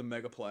Phantom of the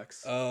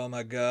Megaplex. Oh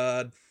my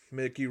God,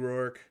 Mickey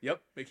Rourke.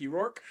 Yep, Mickey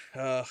Rourke.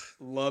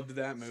 Loved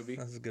that movie.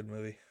 That's a good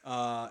movie.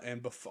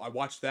 And I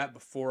watched that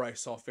before I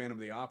saw Phantom of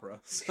the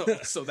Opera.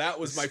 So that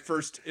was my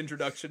first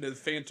introduction to the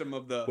Phantom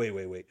of the.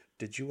 Wait.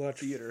 Did you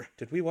watch theater?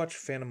 Did we watch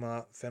Phantom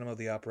of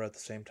the Opera at the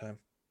same time?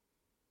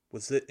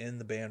 Was it in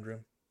the band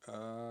room?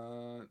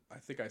 I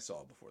think I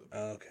saw it before the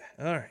movie. Okay.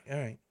 All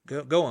right.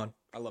 Go on.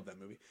 I love that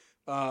movie.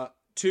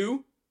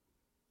 2.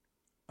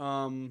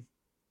 A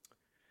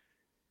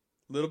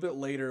little bit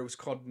later, it was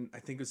called, I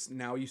think it was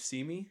Now You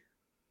See Me.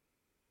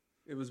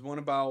 It was one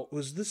about...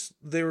 Was this...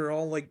 They were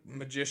all like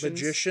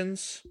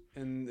magicians?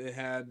 And it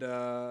had...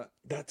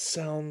 that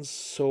sounds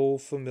so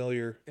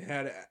familiar. It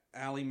had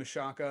Ali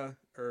Mashaka,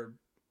 or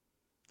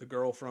the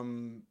girl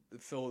from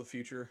Phil of the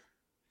Future.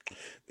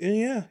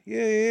 Yeah.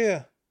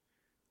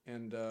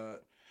 And or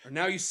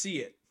Now You See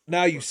It.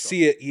 Now You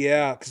See It,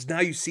 yeah. Because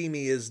Now You See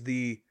Me is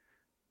the...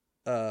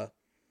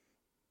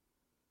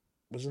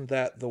 wasn't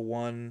that the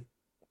one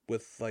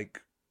with,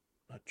 like...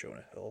 Not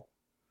Jonah Hill.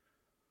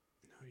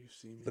 Now You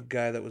See Me. The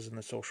guy that was in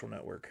The Social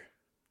Network.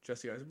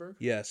 Jesse Eisenberg?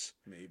 Yes.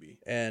 Maybe.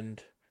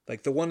 And,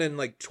 like, the one in,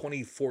 like,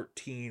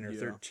 2014 or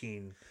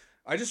 13.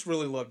 I just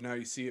really loved Now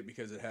You See It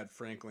because it had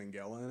Frank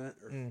Langella in it,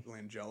 or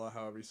Langella,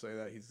 however you say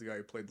that. He's the guy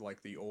who played,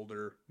 like, the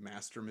older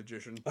master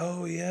magician.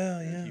 Oh, yeah.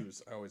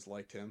 I always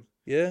liked him.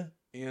 Yeah.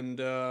 And,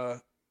 oh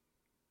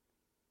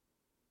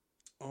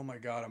my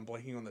God, I'm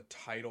blanking on the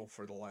title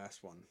for the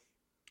last one.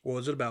 What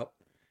was it about?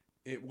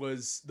 It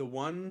was the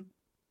one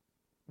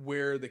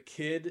where the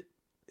kid,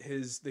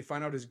 they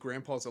find out his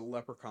grandpa's a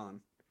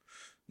leprechaun.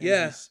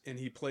 Yeah. And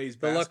he plays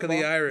basketball. The Luck of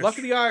the Irish. Luck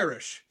of the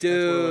Irish.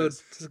 Dude,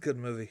 it's a good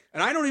movie.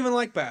 And I don't even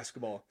like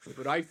basketball,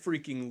 but I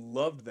freaking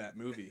loved that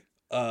movie.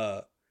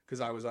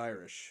 Because I was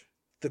Irish.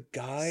 The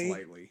guy...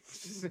 Slightly.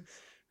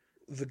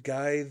 The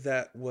guy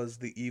that was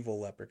the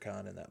evil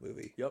leprechaun in that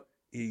movie. Yep.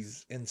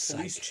 He's in Psych.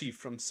 Police chief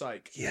from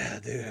Psych. Yeah,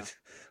 dude. Yeah.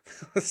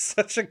 It's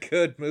such a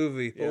good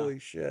movie. Yeah. Holy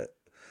shit.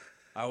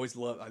 I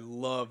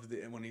love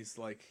when he's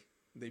like,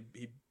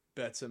 he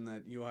bets him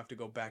that you'll have to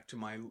go back to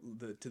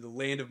the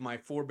land of my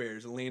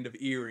forebears, the land of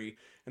Erie,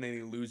 and then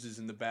he loses,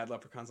 and the bad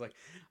leprechaun's like,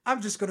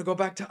 I'm just gonna go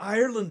back to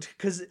Ireland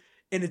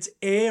and it's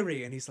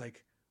airy, and he's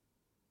like,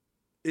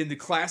 in the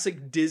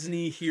classic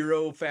Disney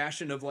hero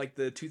fashion of like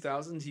the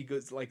 2000s, he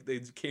goes like the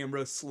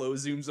camera slow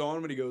zooms on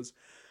him and he goes,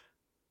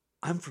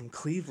 I'm from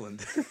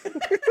Cleveland.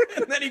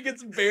 And then he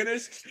gets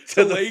banished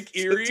to Lake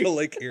Erie. To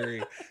Lake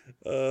Erie.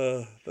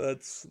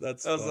 That's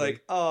I was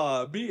like,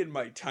 me and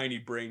my tiny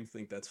brain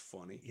think that's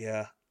funny.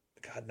 Yeah.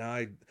 God,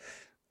 now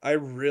I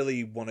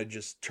really want to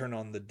just turn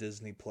on the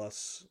Disney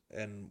Plus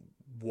and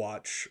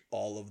watch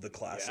all of the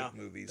classic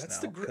movies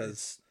now.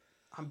 Because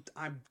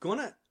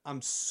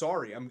I'm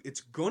sorry.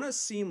 It's gonna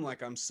seem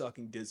like I'm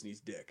sucking Disney's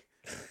dick.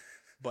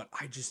 But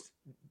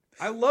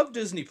I love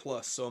Disney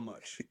Plus so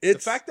much. The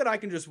fact that I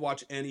can just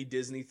watch any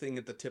Disney thing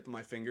at the tip of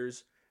my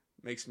fingers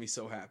makes me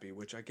so happy,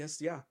 which I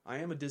guess, yeah, I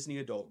am a Disney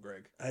adult,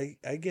 Greg. I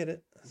get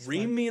it.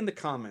 Ream me in the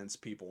comments,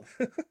 people.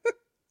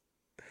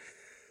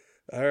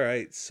 All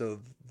right,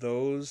 so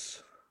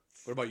those...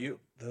 What about you?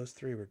 Those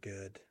 3 were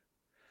good.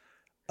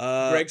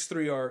 Greg's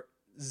 3 are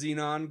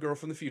Xenon, Girl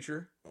from the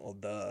Future. Well,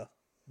 duh.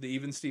 The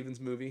Even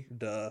Stevens movie.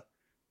 Duh.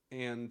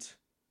 And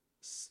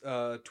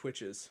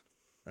Twitches.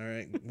 All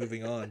right,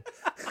 moving on.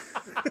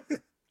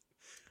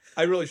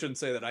 I really shouldn't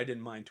say that. I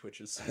didn't mind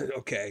Twitches.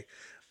 Okay.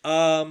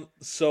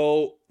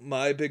 So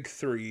my big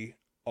 3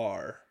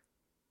 are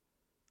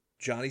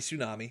Johnny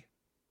Tsunami.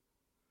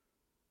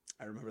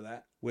 I remember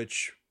that.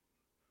 Which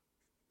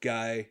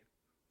guy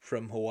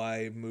from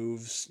Hawaii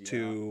moves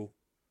to...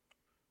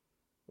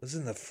 Was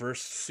in the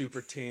first...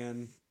 Super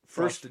tan.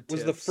 Frosted tips.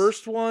 Was the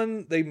first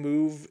one they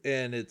move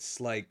and it's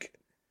like...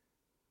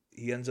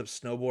 He ends up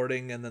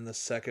snowboarding, and then the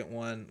second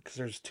one... Because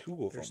there's 2 of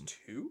them. There's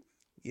 2?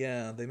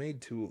 Yeah, they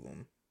made 2 of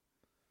them.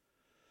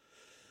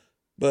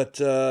 But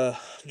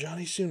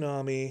Johnny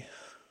Tsunami...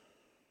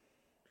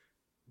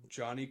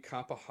 Johnny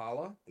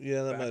Kapahala?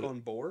 Yeah, that back on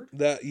board?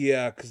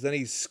 Yeah, because then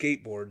he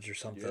skateboards or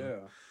something.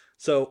 Yeah.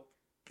 So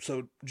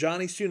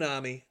Johnny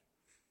Tsunami,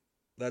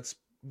 that's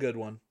a good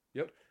one.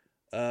 Yep.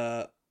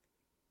 And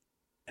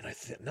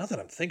now that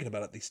I'm thinking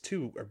about it, these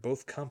 2 are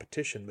both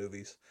competition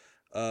movies.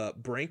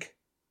 Brink,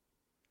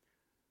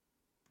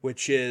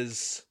 which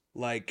is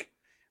like...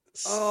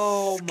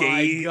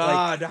 my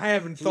God, I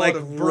haven't thought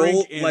of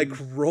Brink like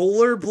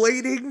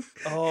rollerblading.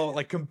 Oh,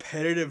 like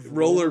competitive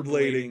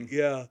rollerblading.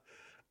 Yeah.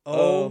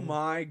 Oh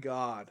my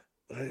God.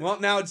 Well,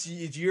 now it's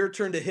your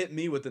turn to hit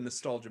me with the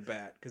nostalgia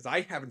bat, because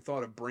I haven't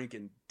thought of Brink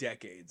in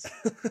decades.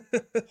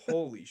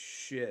 Holy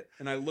shit.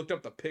 And I looked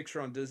up the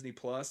picture on Disney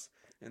Plus,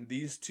 and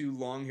these 2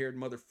 long-haired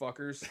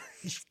motherfuckers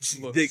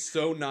look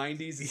so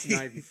 90s, it's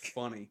not even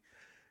funny.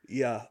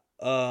 Yeah.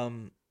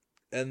 And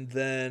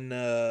then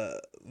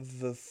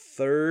the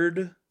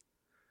third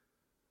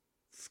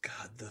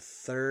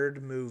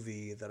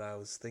movie that I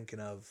was thinking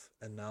of,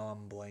 and now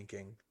I'm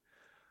blanking.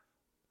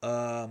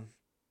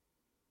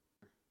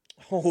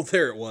 Oh,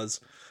 there it was.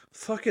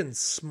 Fucking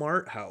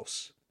Smart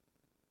House.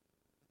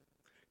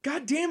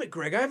 God damn it,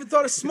 Greg. I haven't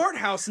thought of Smart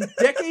House in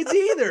decades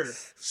either.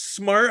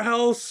 Smart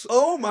House.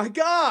 Oh my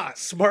God.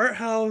 Smart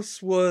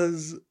House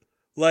was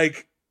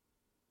like,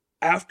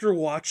 after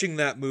watching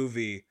that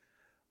movie,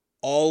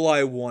 all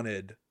I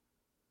wanted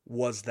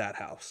was that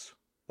house.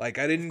 Like,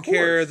 I didn't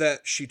care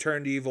that she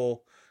turned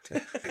evil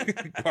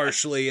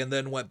partially and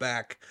then went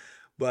back.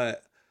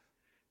 But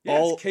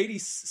Yeah, it's Katie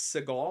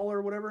Seagal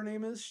or whatever her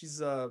name is.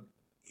 She's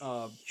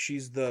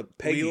she's the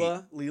Peggy.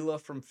 Leela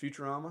from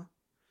Futurama.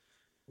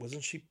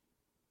 Wasn't she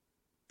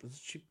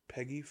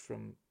Peggy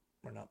from,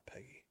 or not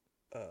Peggy?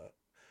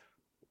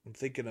 I'm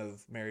thinking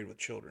of Married with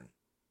Children.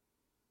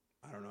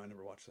 I don't know. I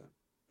never watched that.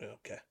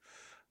 Okay.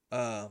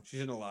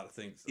 She's in a lot of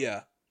things, though.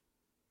 Yeah.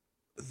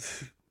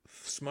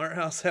 Smart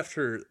House,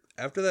 after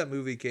that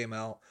movie came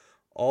out,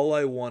 all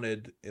I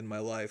wanted in my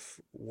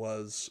life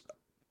was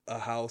a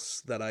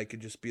house that I could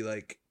just be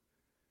like,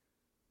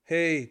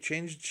 hey,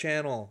 change the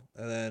channel,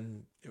 and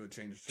then it would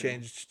change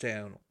the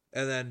channel,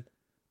 and then,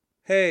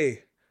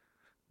 hey,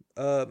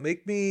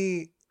 make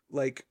me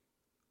like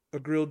a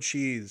grilled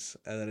cheese,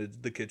 and then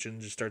the kitchen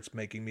just starts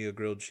making me a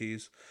grilled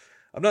cheese.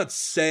 I'm not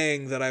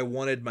saying that I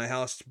wanted my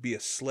house to be a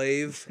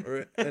slave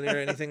or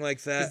anything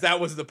like that. Because that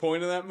was the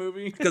point of that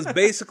movie? Because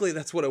basically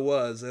that's what it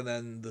was, and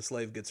then the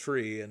slave gets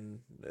free,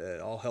 and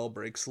all hell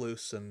breaks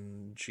loose,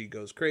 and she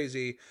goes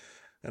crazy,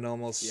 and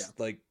almost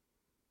like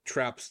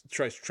tries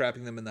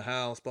trapping them in the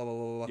house, blah, blah,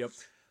 blah, blah. Yep.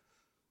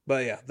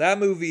 But yeah, that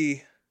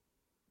movie,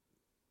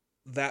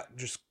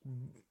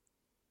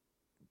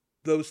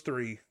 those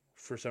three,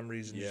 for some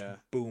reason, just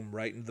boom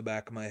right into the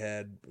back of my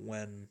head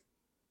when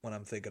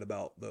I'm thinking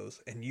about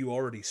those. And you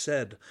already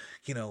said,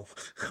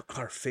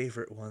 our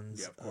favorite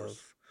ones of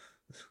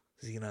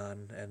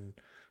Xenon and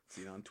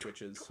Xenon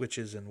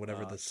Twitches and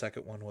whatever the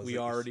second one was. We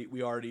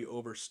already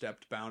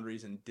overstepped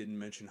boundaries and didn't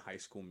mention High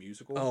School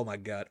Musical. Oh my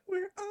God.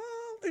 We're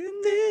all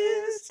in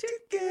this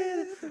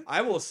together.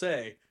 I will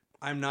say,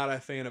 I'm not a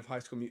fan of High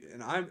School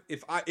Musical, and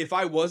if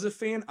I was a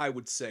fan, I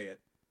would say it.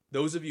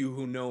 Those of you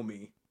who know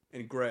me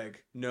and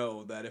Greg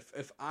know that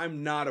if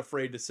I'm not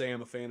afraid to say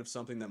I'm a fan of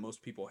something that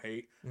most people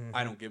hate,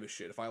 I don't give a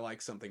shit. If I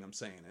like something, I'm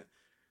saying it.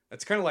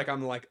 It's kind of like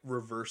I'm like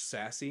reverse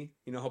sassy.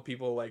 You know how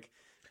people like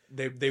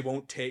they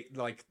won't take,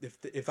 like,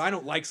 if I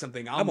don't like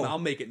something, I'll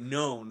make it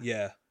known.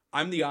 Yeah.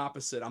 I'm the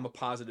opposite. I'm a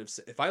positive.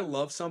 If I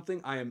love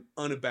something, I am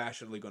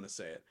unabashedly going to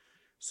say it.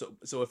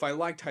 So if I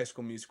liked High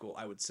School Musical,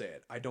 I would say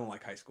it. I don't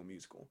like High School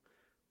Musical.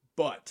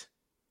 But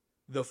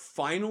the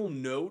final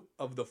note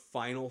of the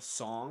final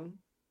song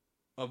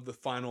of the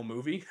final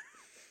movie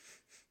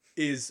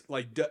is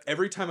like,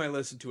 every time I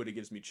listen to it, it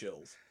gives me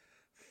chills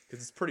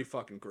because it's pretty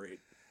fucking great.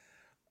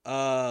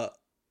 The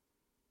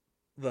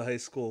High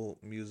School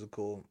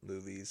Musical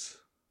movies,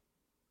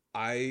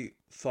 I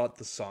thought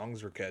the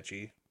songs were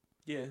catchy.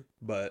 Yeah,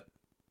 but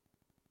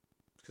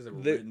because they were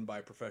written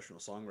by professional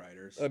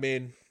songwriters. I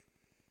mean,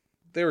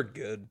 they were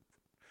good,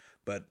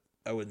 but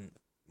I wouldn't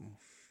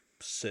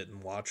sit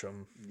and watch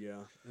them.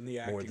 Yeah, and the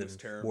acting was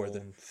terrible. More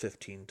than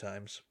 15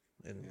 times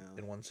in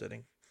one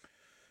sitting,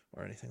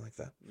 or anything like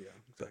that. Yeah,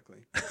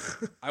 exactly.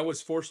 I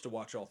was forced to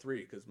watch all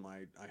three because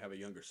I have a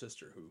younger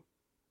sister who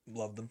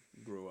loved them.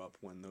 Grew up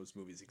when those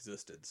movies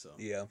existed. So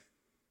yeah.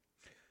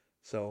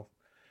 So,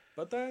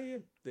 but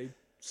they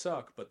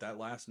suck. But that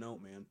last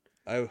note, man,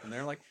 and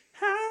they're like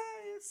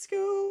High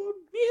School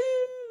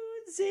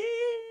Music,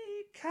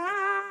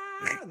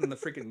 and then the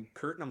freaking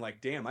curtain. I'm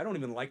like, damn, I don't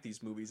even like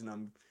these movies,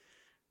 and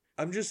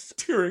I'm just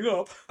tearing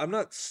up. I'm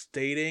not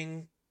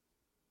stating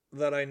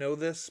that I know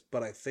this,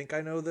 but I think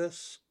I know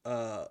this.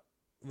 The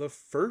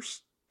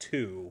first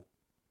two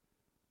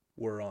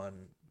were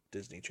on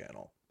Disney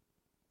Channel.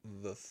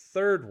 The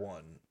third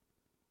one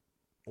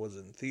was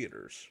in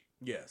theaters.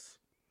 Yes.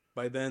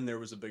 By then, there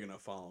was a big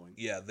enough following.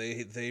 Yeah,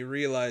 they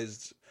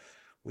realized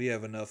we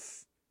have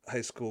enough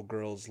high school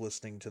girls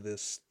listening to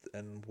this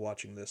and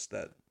watching this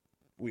that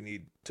we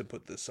need to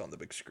put this on the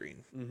big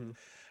screen. Mm-hmm.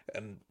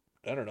 And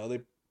I don't know,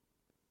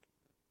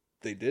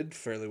 they did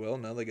fairly well.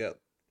 Now they got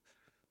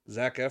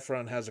Zac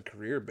Efron has a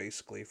career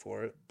basically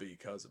for it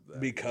because of that.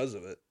 Because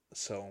of it.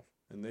 So,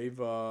 and they've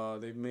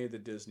made the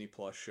Disney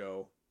Plus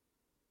show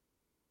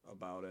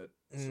about it.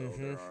 So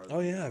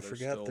I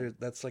forgot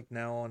that's like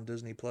now on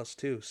Disney Plus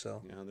too.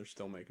 So yeah, they're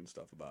still making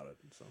stuff about it.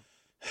 So,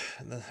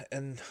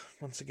 and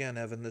once again,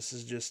 Evan, this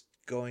is just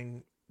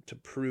going to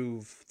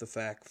prove the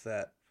fact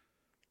that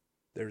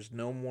there's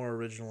no more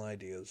original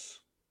ideas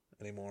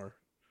anymore,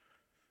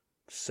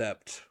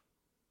 except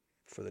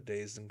for the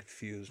Dazed and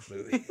Confused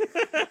movie.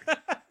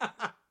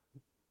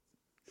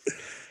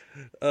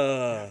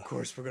 Of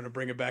course, we're gonna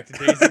bring it back to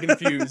Dazed and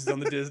Confused on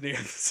the Disney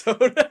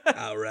episode.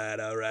 All right.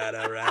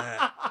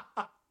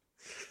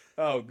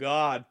 Oh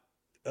God.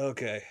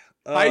 Okay.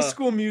 High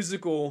School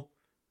Musical.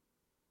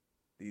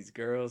 These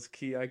girls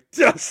keep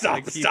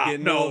stop.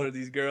 Getting No. older.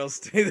 These girls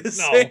stay the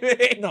same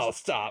age. No,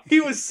 stop. He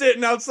was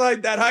sitting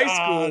outside that high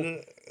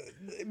school.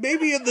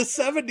 Maybe in the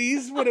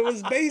 70s when it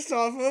was based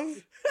off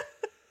of.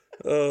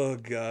 Oh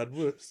God.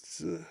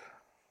 What's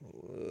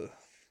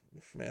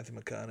Matthew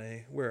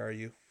McConaughey? Where are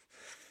you?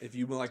 If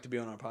you would like to be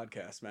on our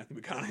podcast, Matthew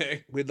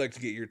McConaughey, we'd like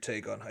to get your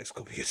take on High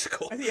School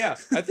Musical.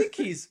 I think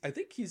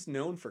he's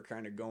known for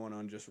kind of going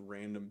on just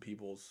random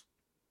people's.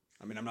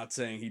 I mean, I'm not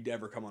saying he'd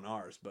ever come on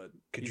ours, but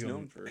he's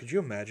known for. Could you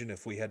imagine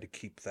if we had to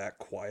keep that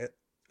quiet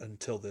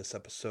until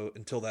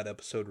that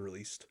episode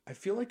released? I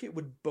feel like it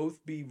would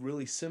both be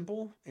really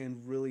simple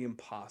and really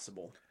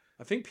impossible.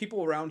 I think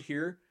people around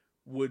here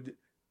would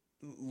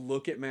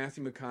look at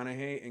Matthew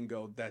McConaughey and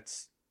go,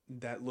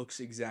 that looks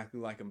exactly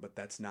like him, but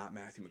that's not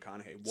Matthew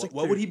McConaughey.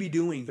 What would he be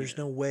doing There's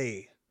here? no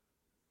way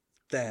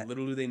that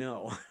Little do they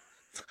know.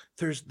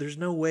 there's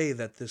no way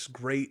that this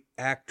great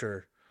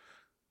actor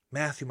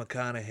Matthew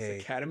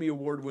McConaughey, Academy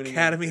Award winning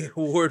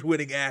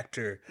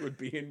actor, would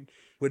be in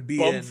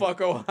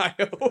Bumfuck,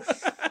 Ohio.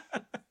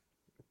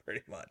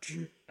 pretty much.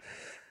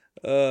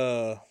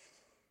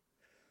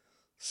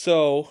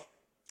 So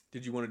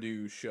did you want to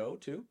do show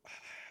too?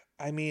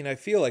 I mean, I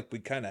feel like we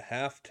kind of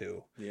have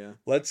to. Yeah.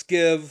 Let's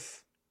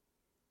give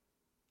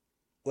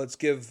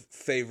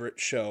favorite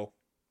show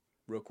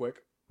Real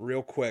quick.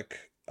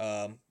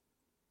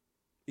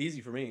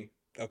 Easy for me.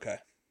 Okay.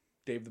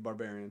 Dave the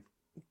Barbarian.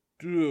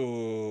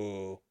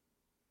 Ooh.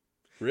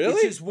 Really?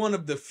 Which is one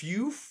of the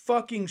few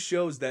fucking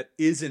shows that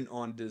isn't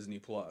on Disney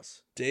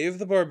Plus. Dave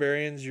the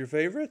Barbarian's your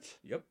favorite?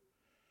 Yep.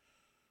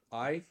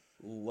 I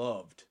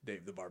loved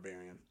Dave the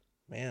Barbarian.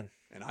 Man.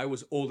 And I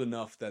was old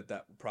enough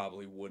that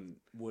probably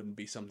wouldn't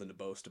be something to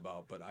boast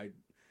about, but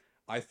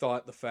I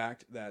thought the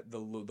fact that the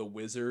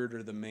wizard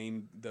or the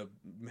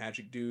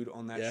magic dude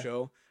on that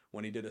show,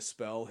 when he did a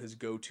spell, his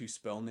go-to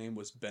spell name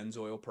was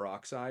benzoyl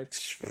peroxide.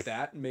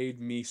 That made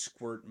me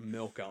squirt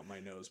milk out my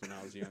nose when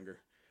I was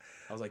younger.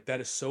 I was like, that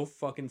is so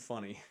fucking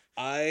funny.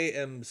 I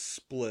am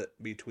split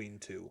between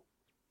two.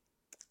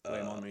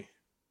 Blame on me.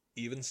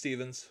 Even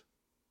Stevens.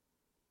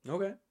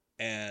 Okay.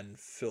 And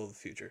Phil the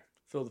Future.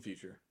 Phil the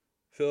Future.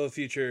 Phil the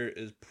Future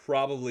is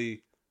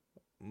probably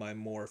my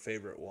more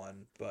favorite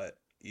one, but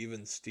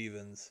even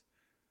Stevens.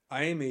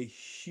 I am a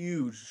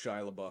huge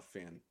Shia LaBeouf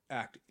fan.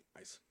 Acting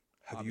wise.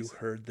 Have you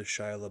heard the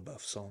Shia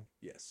LaBeouf song?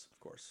 Yes, of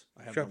course.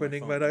 I have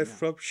Sharpening my knife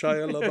from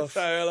Shia LaBeouf.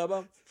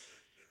 Shia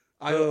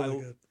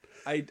LaBeouf.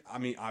 I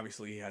mean,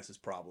 obviously he has his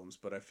problems,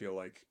 but I feel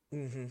like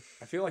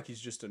he's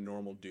just a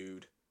normal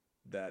dude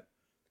that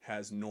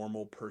has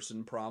normal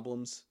person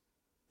problems,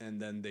 and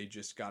then they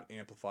just got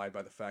amplified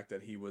by the fact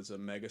that he was a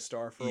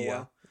megastar for a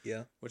while.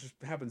 Yeah. Which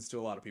happens to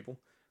a lot of people.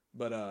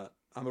 But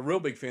I'm a real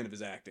big fan of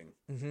his acting.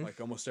 Mm-hmm.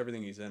 Like almost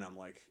everything he's in, I'm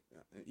like,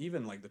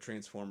 even like the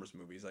Transformers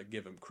movies, I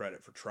give him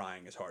credit for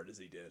trying as hard as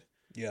he did.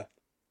 Yeah.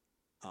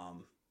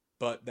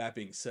 But that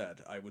being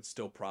said, I would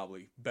still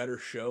better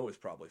show is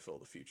probably Phil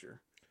the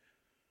Future.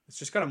 It's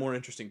just got a more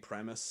interesting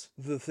premise.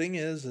 The thing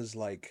is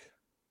like,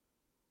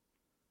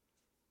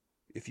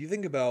 if you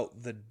think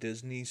about the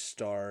Disney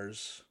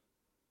stars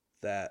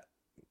that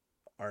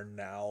are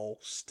now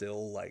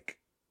still like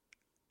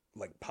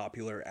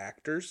popular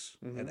actors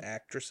and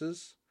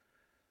actresses,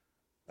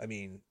 I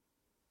mean,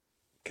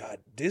 God,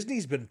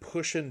 Disney's been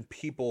pushing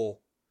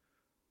people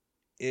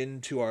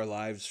into our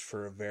lives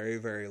for a very,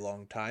 very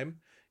long time.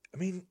 I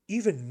mean,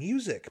 even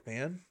music,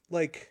 man.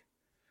 Like,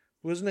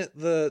 wasn't it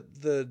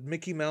the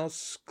Mickey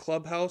Mouse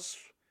Clubhouse?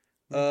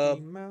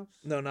 Mickey Mouse?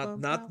 No,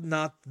 not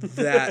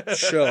that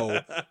show,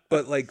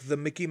 but like the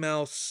Mickey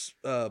Mouse,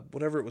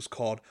 whatever it was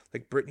called.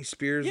 Like Britney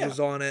Spears was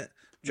on it.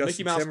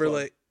 Justin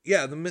Timberlake. Club.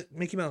 Yeah, the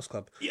Mickey Mouse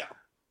Club. Yeah.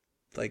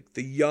 Like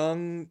the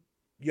young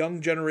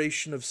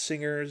generation of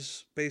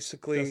singers,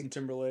 basically. Justin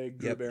Timberlake,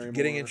 Drew Barrymore.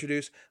 Getting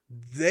introduced.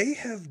 They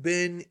have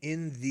been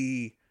in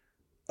the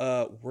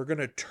we're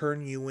gonna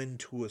turn you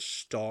into a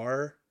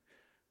star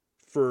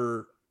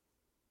for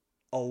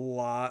a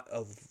lot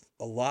of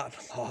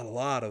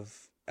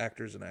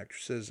actors and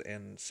actresses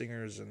and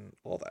singers and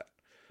all that.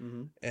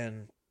 Mm-hmm.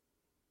 And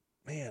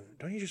man,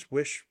 don't you just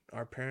wish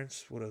our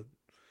parents would have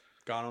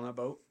got on that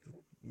boat?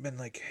 Been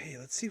like, hey,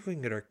 let's see if we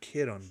can get our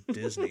kid on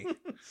Disney.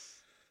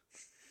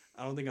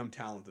 I don't think I'm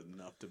talented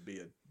enough to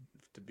be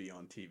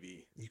on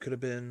TV. You could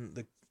have been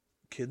the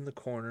kid in the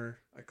corner.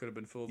 I could have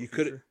been Phil the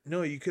Future.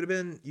 You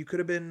could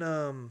have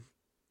been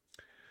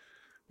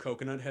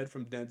Coconut Head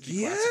from Dead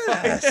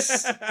Declassified.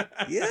 Yes.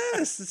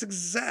 Yes, that's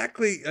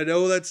exactly. I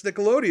know that's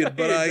Nickelodeon,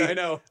 but I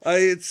know.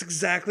 It's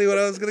exactly what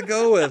I was gonna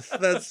go with.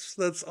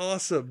 That's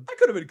awesome. I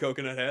could have been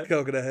Coconut Head.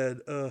 Coconut Head.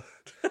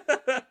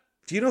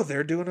 Do you know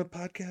they're doing a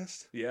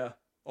podcast? Yeah,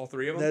 all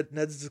three of them.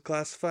 Ned's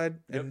Declassified,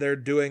 and they're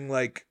doing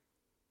like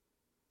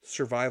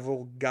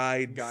survival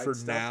guide for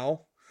stuff.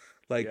 Now,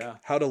 like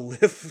how to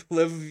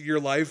live your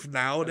life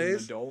nowadays.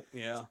 As an adult,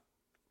 yeah.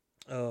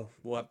 Oh,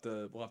 we'll have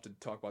to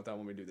talk about that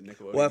when we do the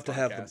Nickelodeon. We'll have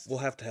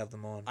to have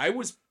them on.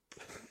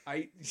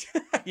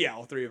 Yeah,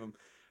 all three of them.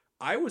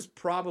 I was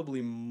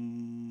probably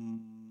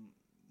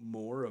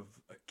more of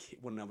a kid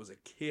when I was a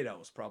kid. I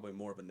was probably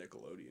more of a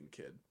Nickelodeon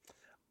kid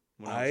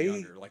when I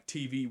was younger, like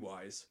TV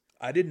wise.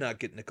 I did not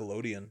get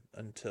Nickelodeon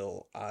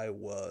until I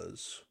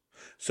was.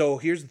 So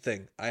here's the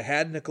thing: I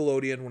had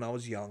Nickelodeon when I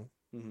was young.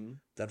 Mm-hmm.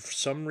 Then for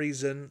some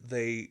reason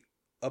they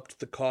upped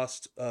the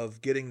cost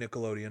of getting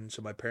Nickelodeon,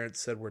 so my parents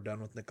said we're done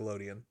with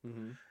Nickelodeon.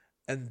 Mm-hmm.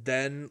 And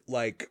then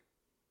like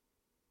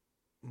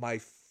my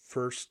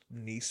first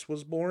niece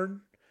was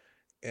born,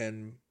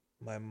 and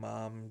my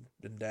mom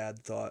and dad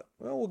thought,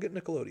 well, we'll get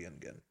Nickelodeon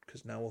again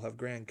because now we'll have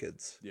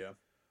grandkids. Yeah.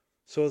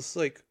 So it's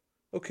like,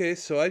 okay,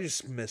 so I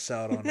just miss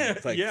out on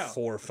like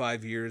 4 or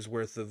 5 years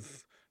worth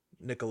of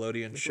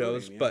Nickelodeon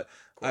shows, but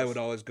I would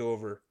always go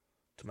over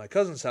to my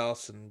cousin's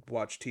house and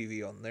watch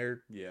TV on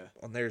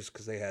theirs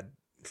because they had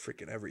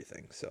freaking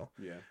everything. So,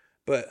 Yeah.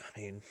 but I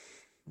mean,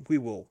 we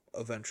will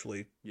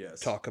eventually Yes.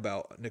 talk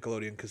about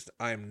Nickelodeon because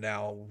I am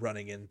now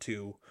running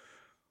into.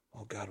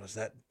 Oh God, was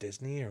that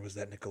Disney or was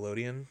that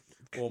Nickelodeon?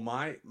 Well,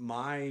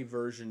 my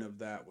version of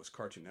that was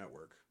Cartoon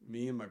Network.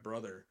 Me and my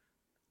brother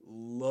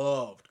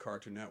loved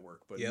Cartoon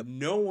Network, but Yep.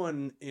 no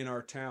one in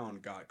our town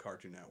got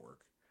Cartoon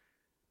Network.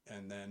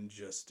 And then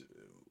just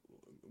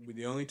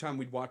the only time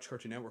we'd watch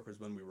Cartoon Network was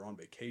when we were on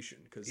vacation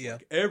because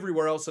like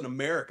everywhere else in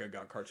America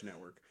got Cartoon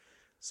Network.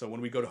 So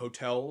when we go to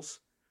hotels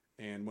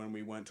and when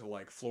we went to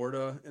like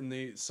Florida in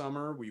the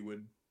summer, we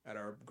would at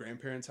our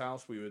grandparents'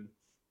 house we would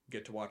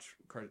get to watch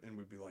and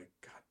we'd be like,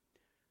 God,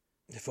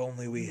 if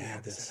only we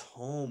had this this at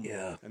home.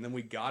 Yeah. And then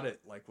we got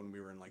it like when we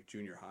were in like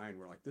junior high and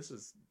we're like, this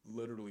is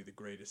literally the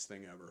greatest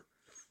thing ever.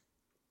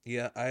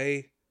 Yeah,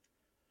 I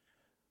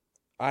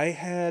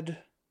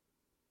had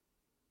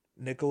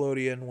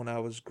Nickelodeon when I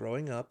was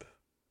growing up,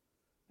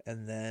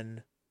 and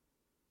then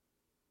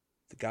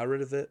got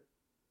rid of it.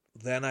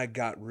 Then I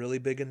got really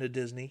big into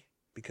Disney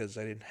because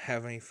I didn't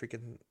have any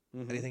freaking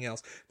anything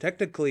else.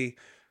 Technically,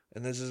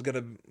 and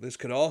this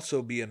could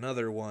also be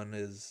another one,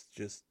 is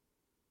just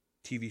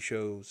TV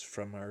shows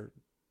from our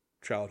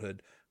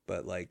childhood,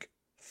 but like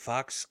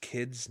Fox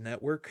Kids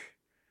Network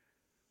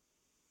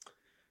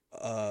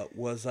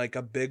was like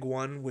a big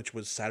one, which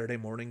was Saturday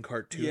morning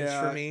cartoons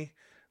for me.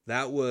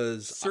 That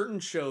was certain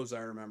shows I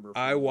remember.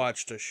 I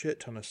watched a shit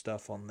ton of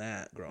stuff on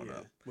that growing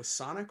up. Was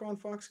Sonic on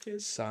Fox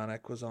Kids?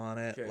 Sonic was on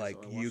it, okay, like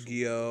so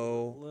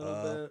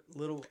Yu-Gi-Oh.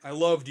 Little. I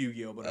loved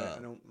Yu-Gi-Oh, but I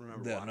don't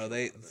remember. No,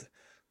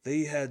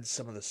 they had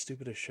some of the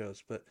stupidest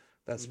shows, but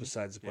that's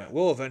besides the point. Yeah.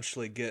 We'll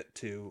eventually get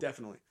to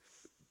definitely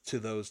to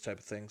those type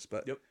of things,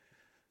 but yep.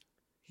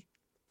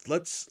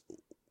 Let's.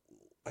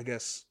 I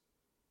guess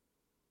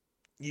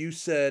you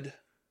said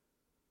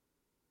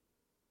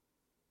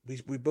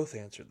we both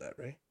answered that,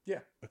 right? Yeah.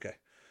 Okay.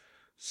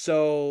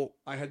 So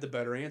I had the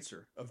better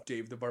answer of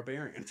Dave the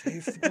Barbarian.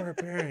 Dave the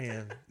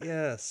Barbarian.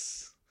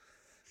 Yes.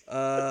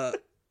 I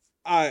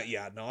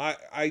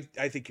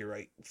think you're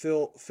right.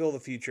 Phil the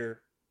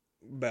Future,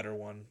 better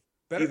one.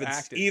 Better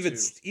acted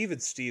too. Even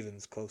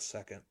Stevens close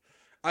second.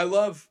 I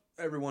love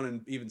everyone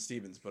in Even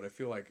Stevens, but I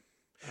feel like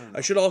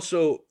I should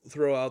also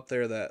throw out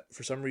there that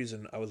for some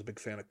reason I was a big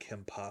fan of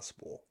Kim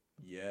Possible.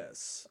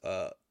 Yes.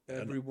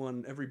 Every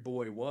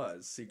boy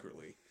was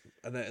secretly.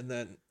 And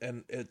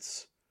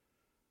it's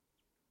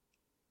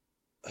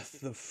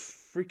the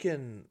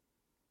freaking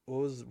what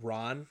was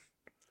Ron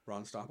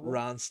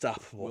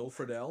Stoppable. Will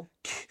Friedle.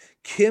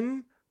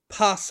 Kim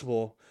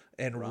Possible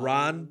and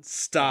Ron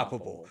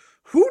Stoppable.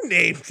 Who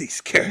named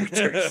these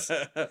characters?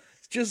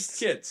 Just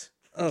kids.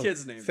 Oh,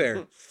 kids named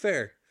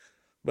fair.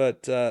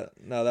 But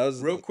no, that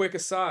was real quick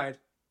aside.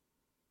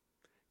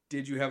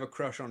 Did you have a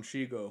crush on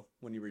Shigo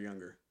when you were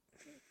younger?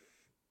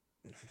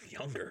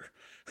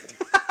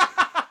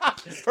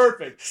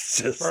 Perfect.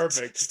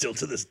 Perfect. Still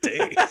to this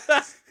day.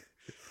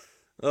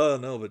 Oh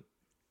no, but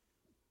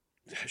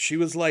she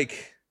was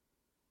like,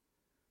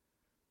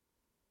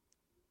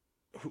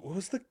 what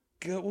was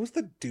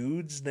the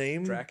dude's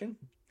name? Draken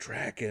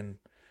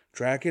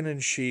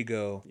and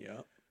Shigo.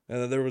 Yeah.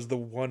 And then there was the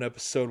one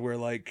episode where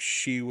like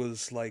she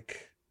was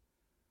like,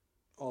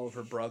 all of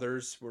her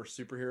brothers were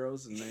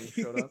superheroes and they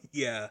showed up.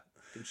 Yeah.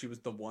 And she was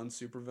the one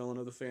supervillain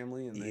of the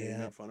family, and they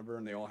made fun of her,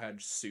 and they all had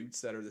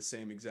suits that are the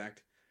same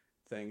exact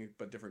thing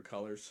but different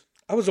colors.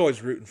 I was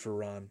always rooting for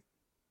Ron.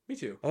 Me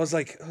too. I was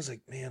like,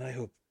 man, I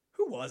hope.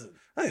 Who wasn't?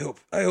 I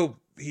hope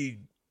he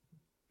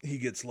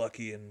gets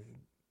lucky, and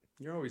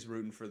you're always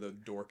rooting for the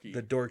dorky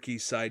dorky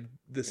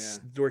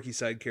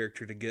side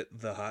character to get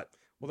the hot.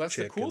 Well, that's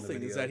the cool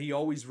thing is that he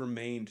always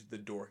remained the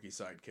dorky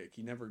sidekick.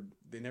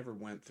 They never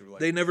went through like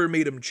they never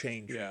made him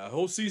change. Yeah,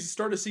 whole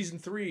start of season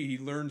 3, he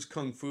learns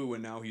kung fu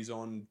and now he's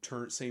on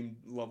same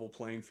level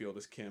playing field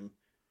as Kim.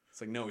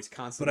 It's like no, he's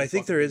constantly. But I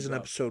think there is an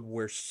episode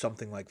where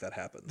something like that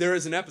happens. There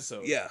is an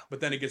episode, yeah, but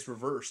then it gets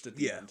reversed at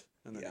the end,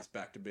 and then it's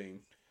back to being.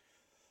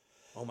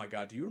 Oh my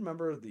God! Do you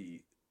remember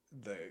the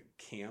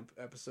camp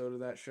episode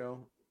of that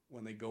show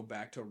when they go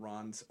back to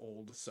Ron's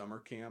old summer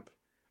camp,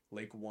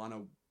 Lake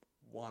Wanna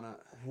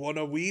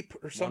Weep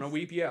or something? Wanna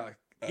Weep, yeah.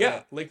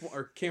 Lake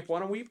or Camp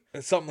Wanna Weep.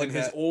 Something like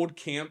that. His old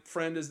camp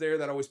friend is there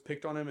that always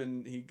picked on him,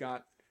 and he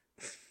got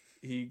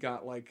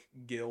like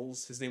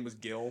gills. His name was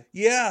Gil.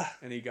 Yeah.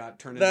 And he got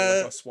turned into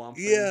like a swamp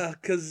thing. Yeah,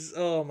 because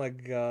oh my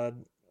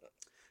God.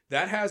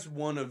 That has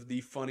one of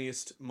the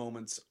funniest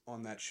moments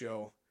on that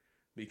show,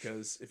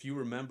 because if you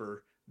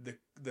remember, the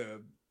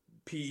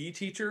PE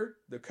teacher,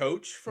 the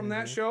coach from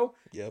that show,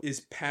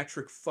 is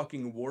Patrick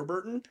fucking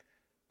Warburton.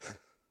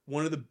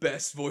 One of the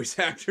best voice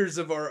actors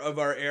of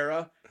our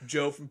era.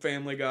 Joe from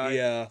Family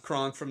Guy.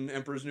 Kronk from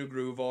Emperor's New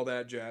Groove, all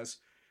that jazz.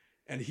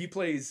 And he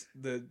plays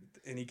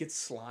and he gets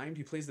slimed.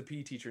 He plays the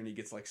PE teacher and he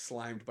gets like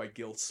slimed by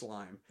Gil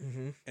Slime.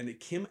 Mm-hmm. And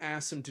Kim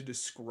asks him to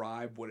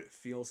describe what it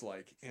feels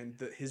like. And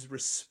his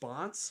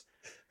response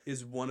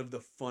is one of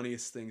the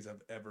funniest things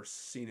I've ever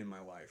seen in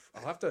my life.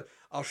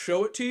 I'll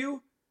show it to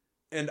you,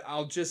 and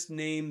I'll just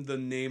name the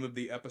name of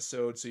the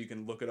episode so you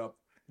can look it up.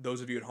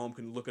 Those of you at home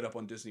can look it up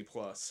on Disney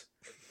Plus.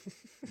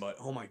 But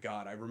oh my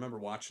god, I remember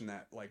watching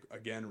that like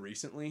again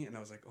recently, and I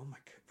was like, oh my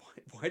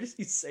god, why does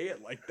he say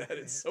it like that?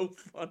 It's so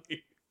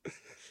funny.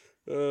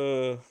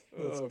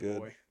 That's Oh good.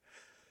 boy.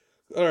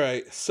 All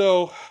right,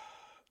 so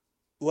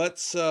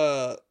let's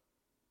I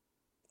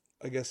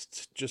guess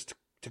just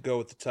to go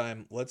with the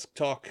time, let's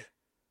talk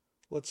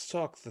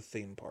the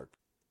theme park.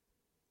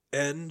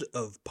 End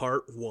of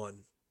part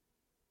 1.